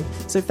tribe.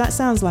 So if that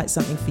sounds like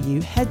something for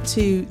you, head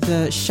to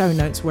the show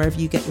notes wherever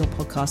you get your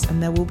podcast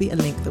and there will be a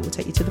link that will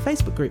take you to the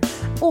Facebook group.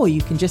 Or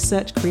you can just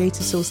search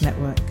Creative Source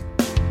Network.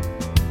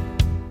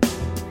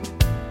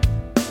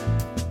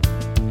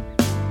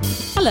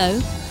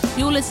 Hello,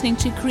 you're listening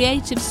to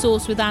Creative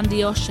Source with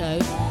Andy Osho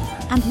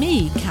and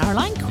me,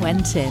 Caroline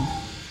Quentin.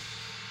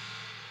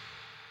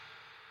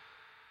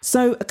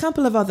 So a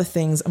couple of other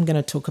things I'm going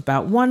to talk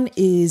about. One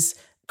is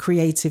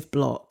creative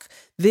block.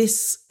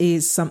 This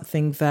is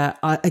something that,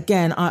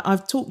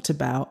 I've talked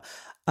about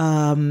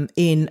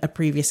in a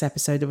previous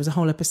episode. There was a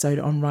whole episode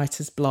on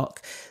writer's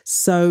block.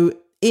 So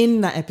in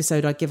that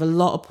episode, I give a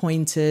lot of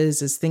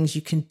pointers as things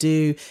you can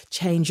do,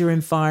 change your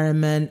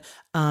environment,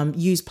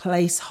 use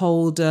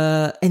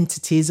placeholder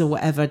entities or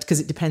whatever, because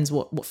it depends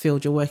what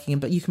field you're working in,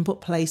 but you can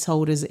put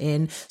placeholders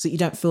in so that you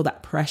don't feel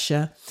that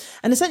pressure.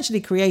 And essentially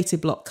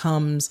creative block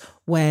comes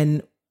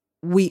when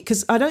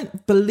because I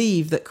don't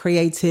believe that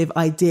creative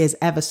ideas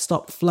ever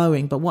stop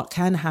flowing, but what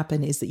can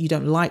happen is that you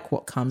don't like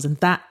what comes, and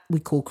that we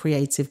call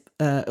creative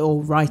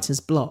or writer's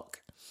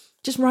block.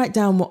 Just write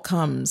down what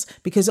comes,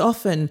 because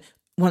often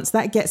once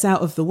that gets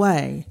out of the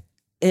way,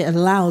 it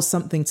allows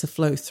something to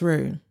flow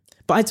through.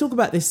 But I talk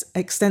about this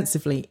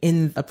extensively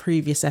in a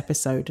previous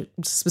episode,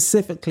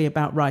 specifically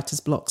about writer's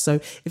block. So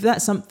if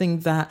that's something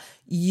that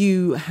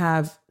you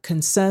have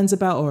concerns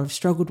about or have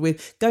struggled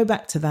with, go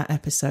back to that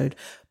episode.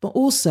 But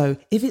also,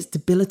 if it's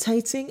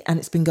debilitating and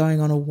it's been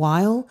going on a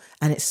while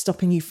and it's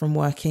stopping you from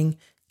working,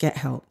 get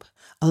help.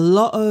 A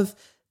lot of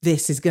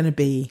this is going to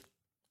be,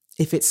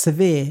 if it's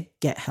severe,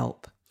 get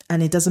help.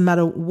 And it doesn't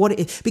matter what it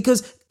is,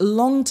 because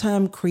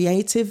long-term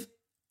creative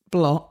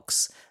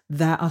blocks,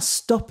 that are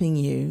stopping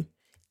you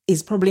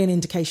is probably an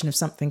indication of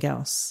something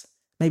else.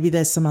 Maybe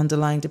there's some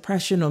underlying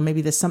depression, or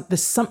maybe there's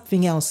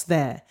something else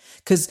there.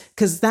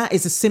 Because that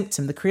is a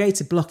symptom. The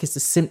creative block is the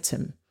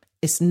symptom.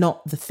 It's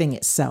not the thing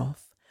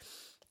itself.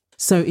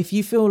 So if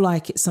you feel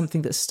like it's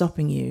something that's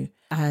stopping you,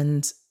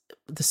 and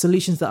the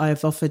solutions that I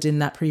have offered in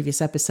that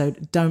previous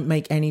episode don't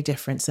make any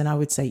difference, then I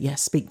would say,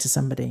 yes, speak to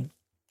somebody.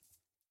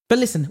 But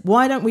listen,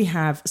 why don't we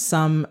have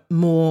some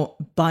more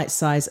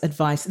bite-sized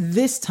advice,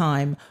 this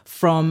time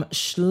from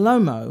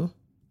Shlomo,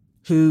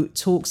 who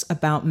talks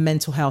about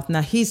mental health.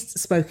 Now, he's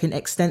spoken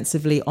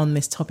extensively on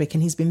this topic,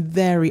 and he's been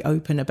very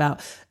open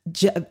about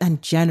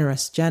and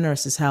generous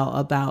as hell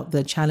about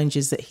the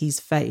challenges that he's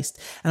faced.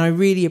 And I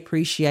really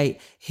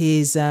appreciate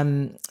his,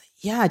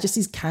 just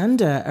his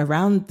candor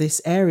around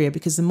this area,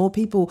 because the more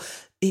people,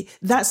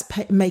 that's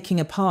making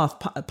a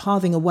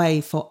pathing a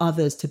way for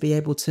others to be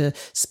able to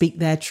speak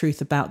their truth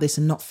about this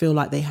and not feel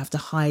like they have to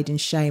hide in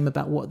shame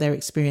about what they're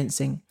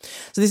experiencing.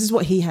 So this is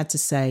what he had to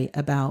say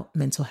about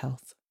mental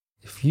health.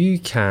 If you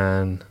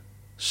can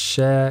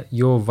share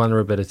your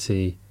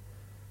vulnerability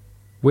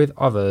with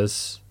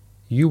others,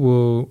 you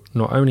will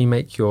not only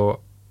make your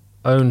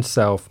own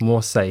self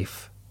more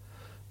safe,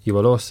 you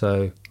will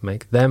also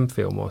make them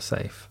feel more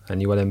safe,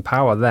 and you will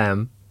empower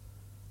them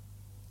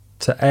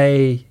to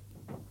A,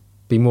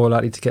 be more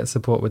likely to get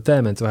support with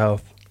their mental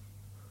health,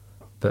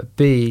 but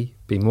B,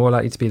 be more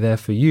likely to be there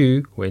for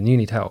you when you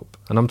need help.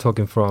 And I'm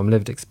talking from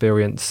lived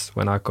experience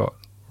when I got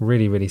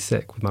really, really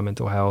sick with my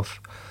mental health.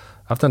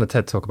 I've done a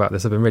TED Talk about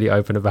this. I've been really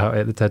open about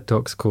it. The TED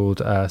Talk's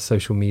called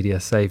Social Media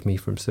Saved Me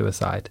from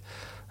Suicide.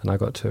 And I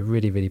got to a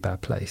really, really bad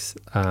place.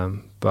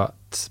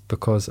 But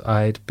because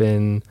I'd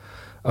been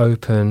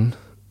open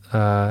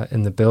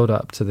in the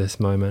build-up to this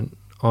moment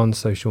on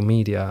social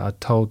media, I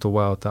told the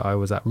world that I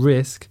was at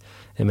risk.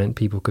 It meant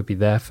people could be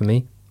there for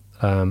me.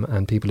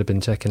 And people have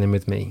been checking in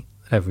with me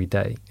every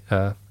day.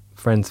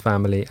 Friends,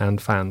 family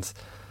and fans.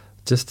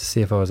 Just to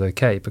see if I was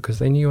okay. Because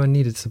they knew I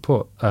needed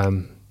support.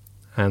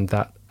 And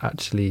that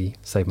actually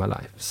saved my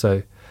life.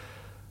 So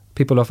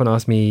people often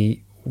ask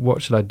me, what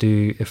should I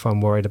do if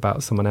I'm worried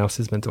about someone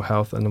else's mental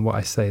health? And then what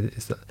I say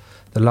is that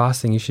the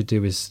last thing you should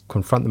do is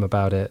confront them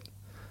about it.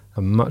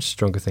 A much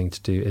stronger thing to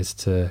do is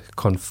to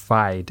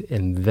confide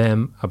in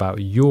them about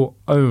your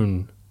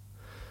own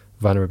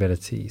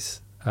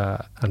vulnerabilities.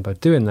 And by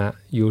doing that,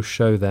 you'll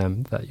show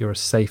them that you're a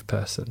safe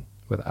person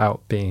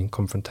without being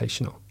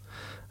confrontational.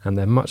 And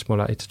they're much more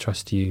likely to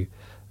trust you,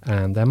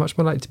 and they're much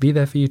more likely to be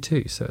there for you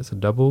too. So it's a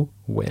double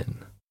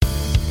win.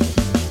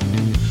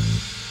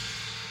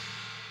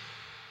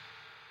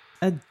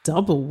 A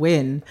double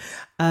win.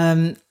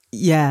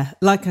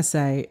 Like I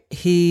say,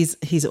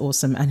 he's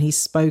awesome, and he's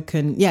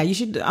spoken. Yeah, you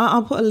should.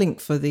 I'll put a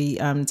link for the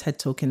TED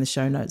Talk in the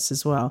show notes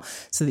as well,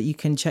 so that you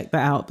can check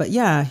that out. But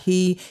yeah,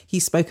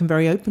 he's spoken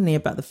very openly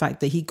about the fact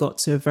that he got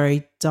to a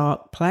very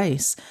dark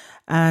place,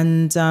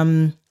 and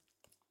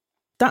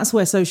that's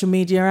where social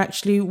media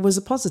actually was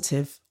a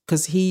positive,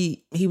 because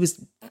he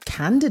was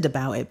candid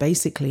about it,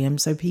 basically. And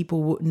so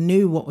people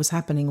knew what was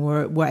happening,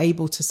 were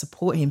able to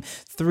support him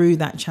through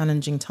that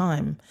challenging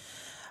time.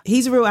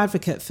 He's a real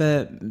advocate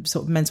for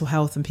sort of mental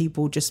health and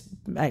people just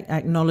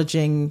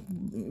acknowledging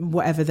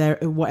whatever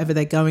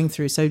they're going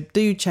through. So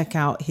do check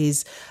out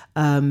his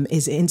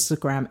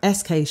Instagram,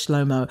 SK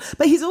Shlomo.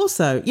 But he's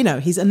also,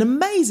 he's an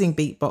amazing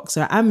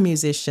beatboxer and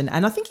musician,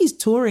 and I think he's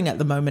touring at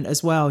the moment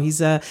as well. He's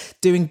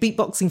doing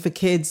beatboxing for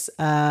kids,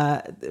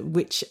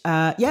 which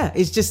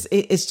it's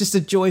just a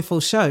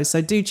joyful show.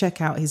 So do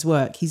check out his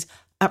work. He's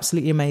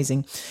absolutely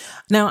amazing.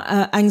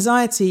 Now,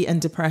 anxiety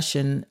and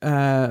depression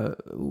are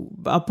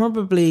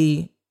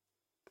probably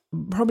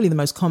the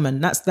most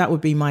common. That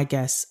would be my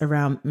guess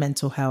around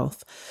mental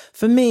health.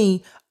 For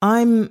me,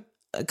 I'm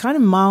kind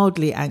of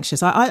mildly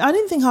anxious. I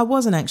didn't think I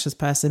was an anxious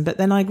person, but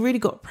then I really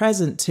got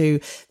present to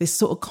this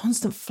sort of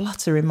constant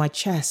flutter in my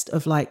chest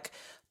of like,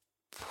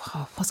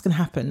 what's going to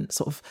happen?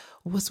 Sort of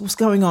what's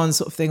going on,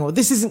 sort of thing, or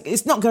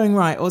it's not going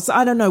right, or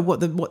I don't know what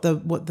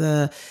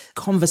the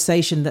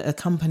conversation that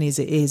accompanies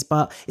it is,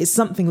 but it's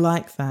something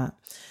like that.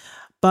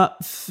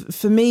 But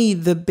for me,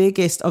 the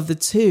biggest of the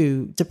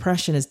two,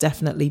 depression, has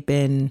definitely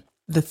been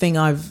the thing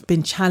I've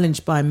been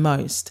challenged by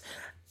most.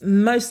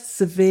 Most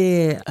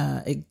severe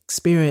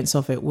experience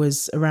of it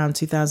was around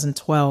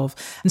 2012.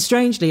 And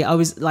strangely, I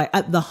was like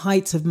at the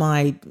height of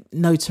my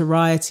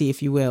notoriety,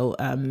 if you will,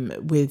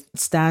 with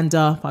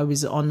stand-up. I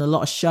was on a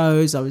lot of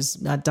shows.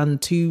 I'd done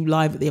 2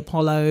 live at the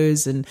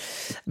Apollos and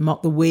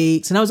Mock the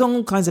Weeks. And I was on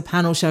all kinds of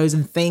panel shows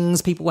and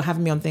things. People were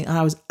having me on things. And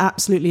I was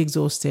absolutely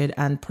exhausted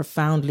and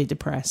profoundly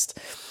depressed.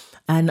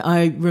 And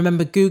I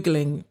remember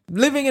Googling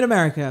living in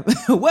America,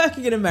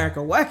 working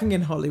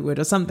in Hollywood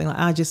or something like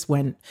that.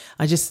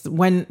 I just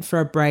went for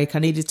a break. I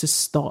needed to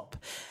stop.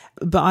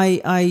 But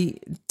I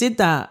did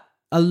that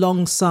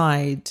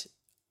alongside,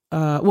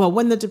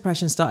 when the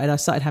depression started, I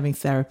started having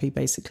therapy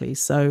basically.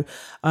 So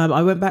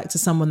I went back to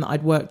someone that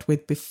I'd worked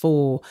with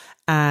before,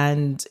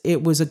 and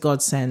it was a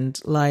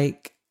godsend.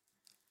 Like,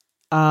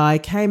 I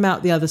came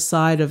out the other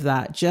side of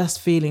that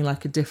just feeling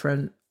like a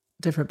different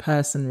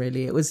person,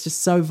 really. It was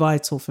just so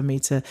vital for me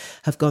to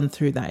have gone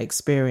through that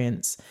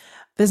experience.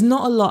 There's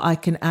not a lot I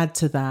can add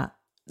to that,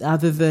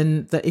 other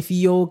than that if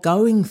you're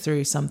going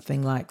through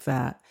something like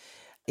that,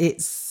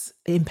 it's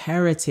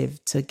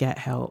imperative to get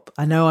help.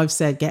 I know I've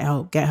said get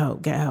help, get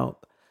help, get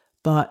help,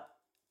 but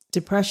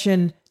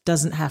depression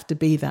doesn't have to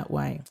be that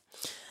way.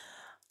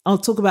 I'll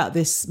talk about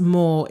this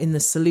more in the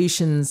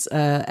solutions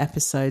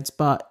episodes,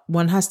 but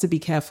one has to be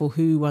careful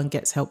who one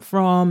gets help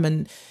from,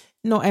 and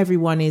not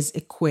everyone is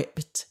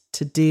equipped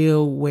to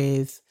deal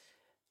with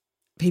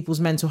people's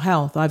mental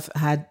health. I've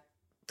had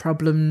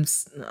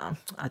problems,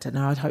 I don't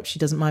know, I hope she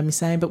doesn't mind me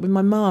saying, but with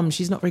my mum,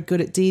 she's not very good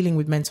at dealing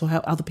with mental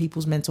health, other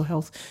people's mental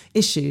health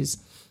issues,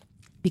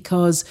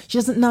 because she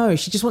doesn't know.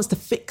 She just wants to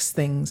fix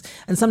things.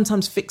 And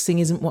sometimes fixing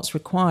isn't what's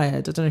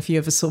required. I don't know if you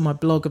ever saw my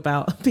blog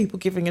about people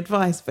giving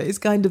advice, but it's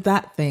kind of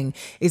that thing.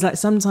 It's like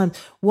sometimes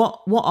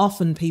what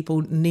often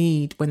people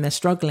need when they're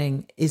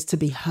struggling is to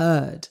be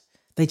heard.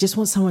 They just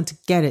want someone to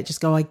get it.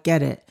 Just go, I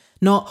get it.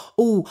 Not,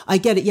 oh, I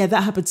get it. Yeah,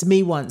 that happened to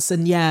me once.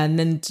 And yeah, and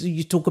then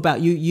you talk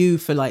about you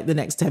for like the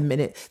next 10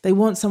 minutes. They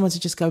want someone to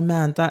just go,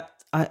 man, that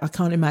I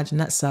can't imagine.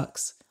 That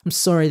sucks. I'm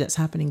sorry that's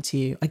happening to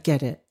you. I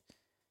get it.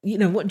 You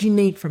know, what do you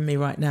need from me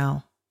right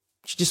now?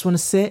 Do you just want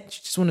to sit? Do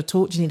you just want to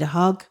talk? Do you need a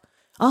hug?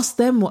 Ask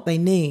them what they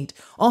need.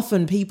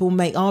 Often people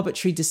make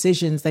arbitrary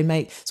decisions. They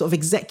make sort of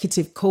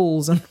executive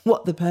calls on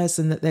what the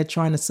person that they're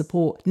trying to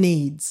support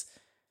needs.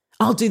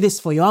 I'll do this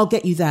for you. I'll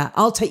get you that.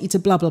 I'll take you to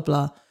blah, blah,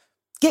 blah.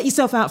 Get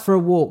yourself out for a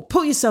walk.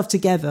 Pull yourself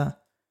together.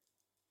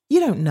 You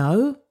don't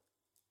know.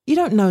 You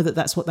don't know that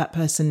that's what that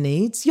person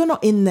needs. You're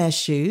not in their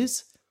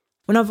shoes.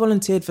 When I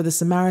volunteered for the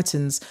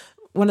Samaritans,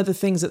 one of the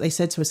things that they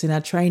said to us in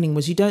our training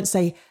was you don't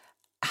say,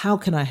 how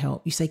can I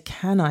help? You say,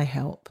 can I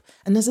help?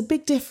 And there's a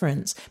big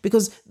difference,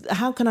 because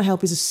how can I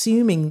help is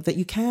assuming that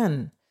you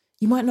can.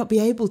 You might not be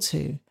able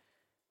to.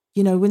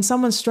 You know, when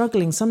someone's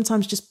struggling,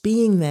 sometimes just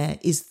being there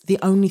is the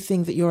only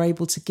thing that you're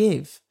able to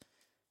give.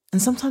 And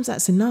sometimes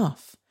that's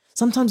enough.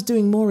 Sometimes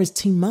doing more is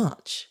too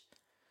much.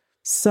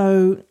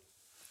 So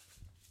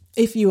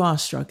if you are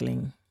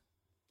struggling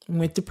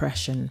with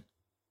depression,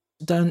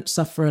 don't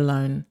suffer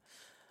alone.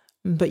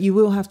 But you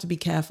will have to be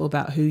careful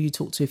about who you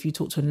talk to if you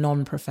talk to a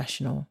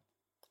non-professional,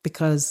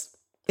 because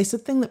it's a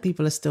thing that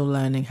people are still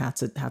learning how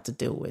to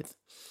deal with.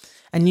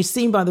 And you've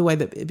seen, by the way,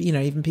 that, you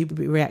know, even people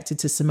reacted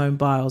to Simone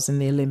Biles in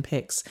the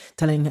Olympics,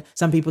 telling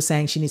some people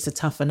saying she needs to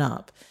toughen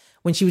up,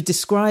 when she was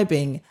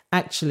describing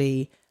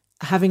actually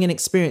having an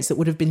experience that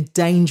would have been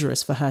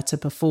dangerous for her to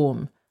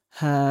perform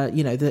her,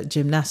 you know, the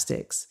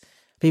gymnastics.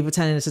 People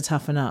telling her to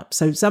toughen up.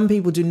 So some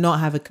people do not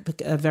have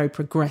a very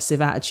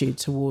progressive attitude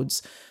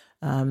towards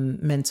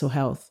mental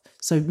health.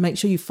 So make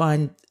sure you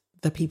find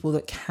the people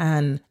that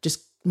can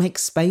just make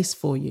space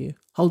for you,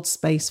 hold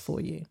space for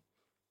you.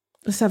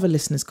 Let's have a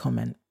listener's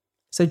comment.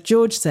 So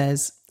George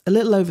says, a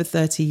little over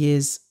 30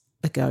 years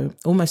ago,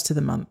 almost to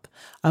the month,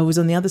 I was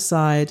on the other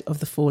side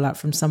of the fallout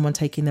from someone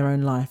taking their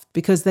own life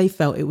because they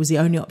felt it was the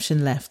only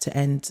option left to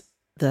end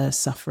the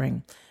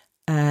suffering.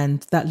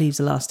 And that leaves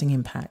a lasting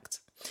impact.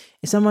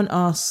 If someone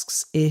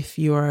asks if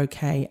you are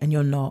okay and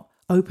you're not,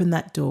 open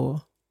that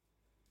door.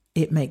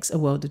 It makes a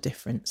world of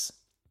difference.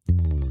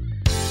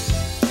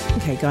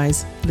 Okay,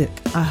 guys, look,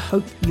 I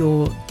hope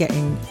you're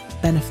getting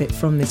benefit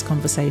from this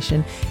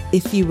conversation.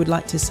 If you would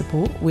like to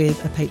support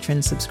with a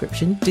Patreon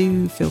subscription,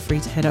 do feel free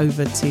to head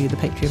over to the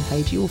Patreon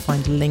page. You will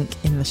find a link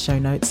in the show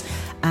notes,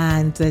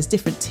 and there's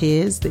different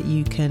tiers that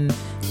you can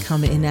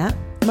come in at.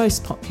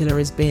 Most popular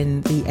has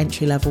been the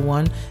entry level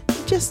one,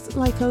 just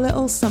like a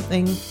little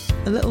something,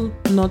 a little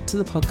nod to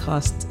the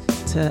podcast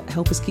to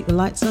help us keep the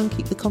lights on,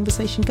 keep the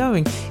conversation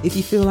going. If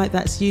you feel like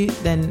that's you,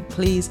 then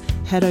please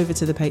head over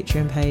to the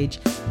Patreon page,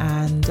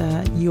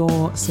 and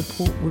your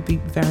support would be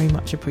very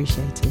much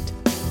appreciated.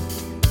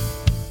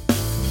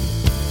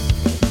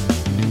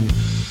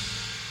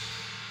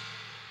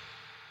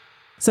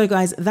 So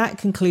guys, that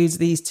concludes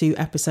these 2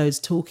 episodes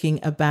talking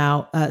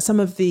about some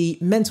of the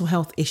mental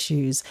health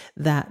issues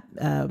that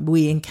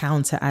we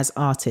encounter as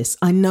artists.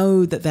 I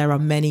know that there are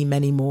many,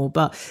 many more,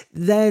 but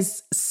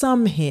there's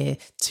some here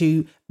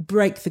to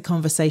break the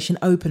conversation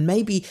open,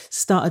 maybe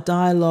start a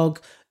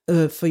dialogue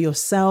for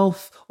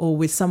yourself or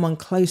with someone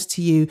close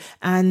to you.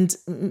 And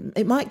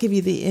it might give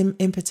you the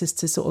impetus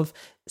to sort of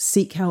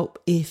seek help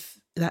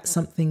if that's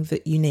something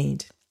that you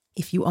need.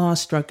 If you are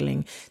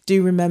struggling,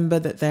 do remember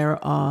that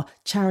there are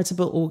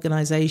charitable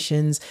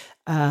organizations,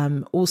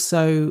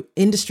 also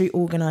industry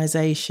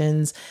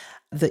organizations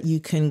that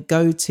you can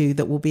go to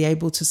that will be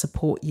able to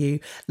support you.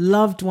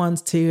 Loved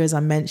ones too, as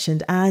I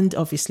mentioned, and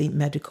obviously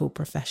medical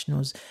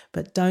professionals.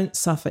 But don't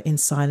suffer in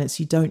silence.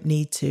 You don't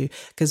need to,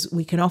 because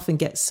we can often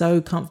get so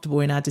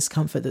comfortable in our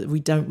discomfort that we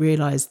don't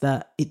realize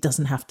that it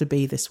doesn't have to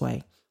be this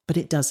way. But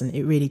it doesn't.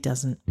 It really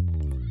doesn't.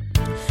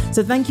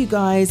 So thank you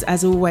guys,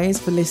 as always,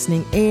 for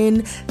listening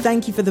in.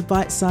 Thank you for the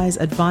bite-sized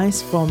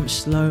advice from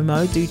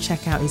Shlomo. Do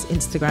check out his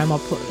Instagram. I'll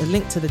put a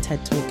link to the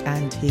TED Talk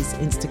and his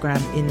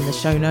Instagram in the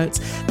show notes.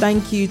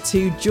 Thank you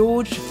to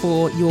George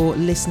for your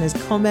listeners'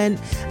 comment,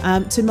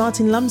 to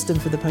Martin Lumsden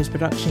for the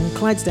post-production,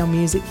 Clydesdale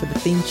Music for the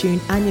theme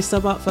tune, Anya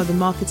Stobart for the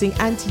marketing,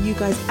 and to you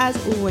guys, as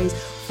always,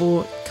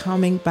 for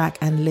coming back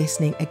and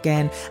listening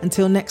again.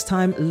 Until next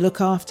time, look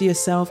after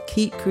yourself,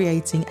 keep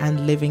creating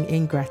and living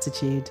in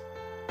gratitude.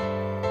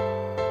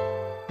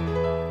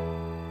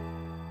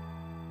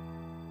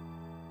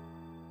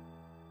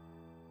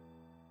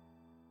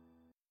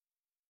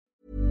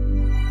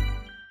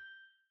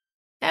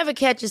 Ever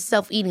catch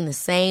yourself eating the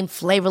same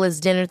flavorless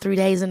dinner 3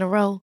 days in a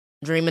row?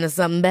 Dreaming of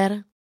something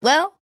better?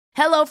 Well,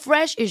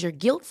 HelloFresh is your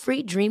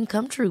guilt-free dream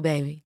come true,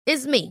 baby.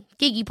 It's me,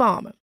 Keke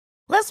Palmer.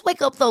 Let's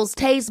wake up those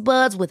taste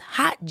buds with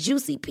hot,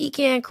 juicy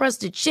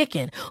pecan-crusted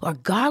chicken or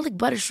garlic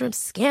butter shrimp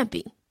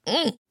scampi.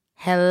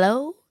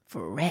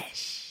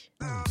 HelloFresh.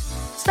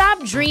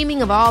 Stop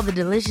dreaming of all the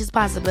delicious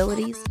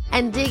possibilities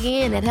and dig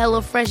in at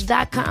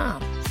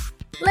HelloFresh.com.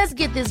 Let's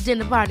get this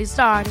dinner party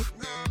started.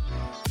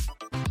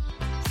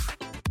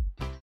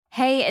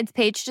 Hey, it's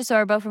Paige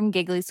DeSorbo from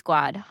Giggly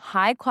Squad.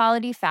 High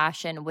quality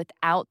fashion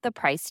without the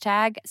price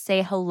tag.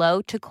 Say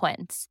hello to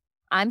Quince.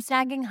 I'm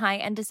snagging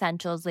high-end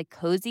essentials like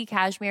cozy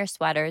cashmere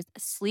sweaters,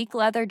 sleek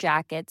leather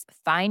jackets,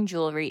 fine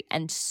jewelry,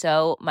 and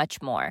so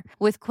much more.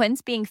 With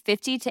Quince being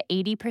 50 to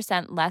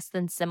 80% less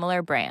than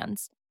similar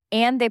brands.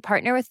 And they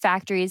partner with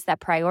factories that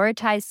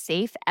prioritize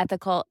safe,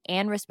 ethical,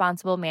 and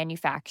responsible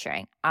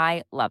manufacturing.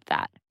 I love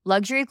that.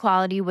 Luxury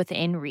quality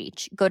within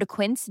reach. Go to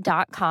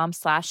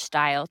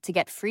quince.com/style to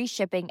get free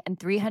shipping and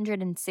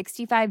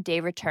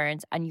 365-day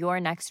returns on your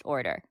next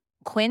order.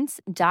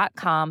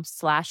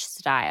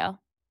 Quince.com/style.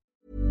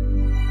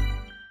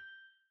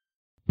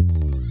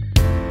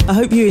 I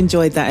hope you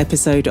enjoyed that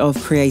episode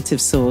of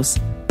Creative Source.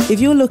 If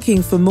you're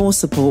looking for more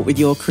support with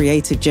your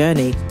creative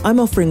journey, I'm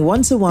offering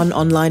one-to-one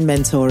online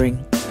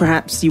mentoring.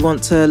 Perhaps you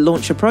want to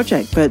launch a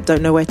project but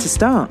don't know where to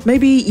start.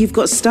 Maybe you've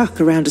got stuck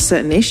around a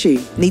certain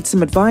issue, need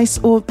some advice,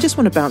 or just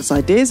want to bounce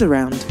ideas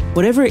around.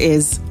 Whatever it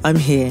is, I'm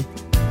here.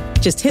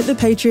 Just hit the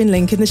Patreon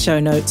link in the show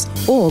notes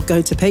or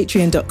go to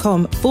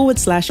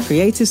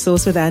patreon.com/Creative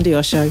Source with Andy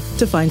Osho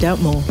to find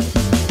out more.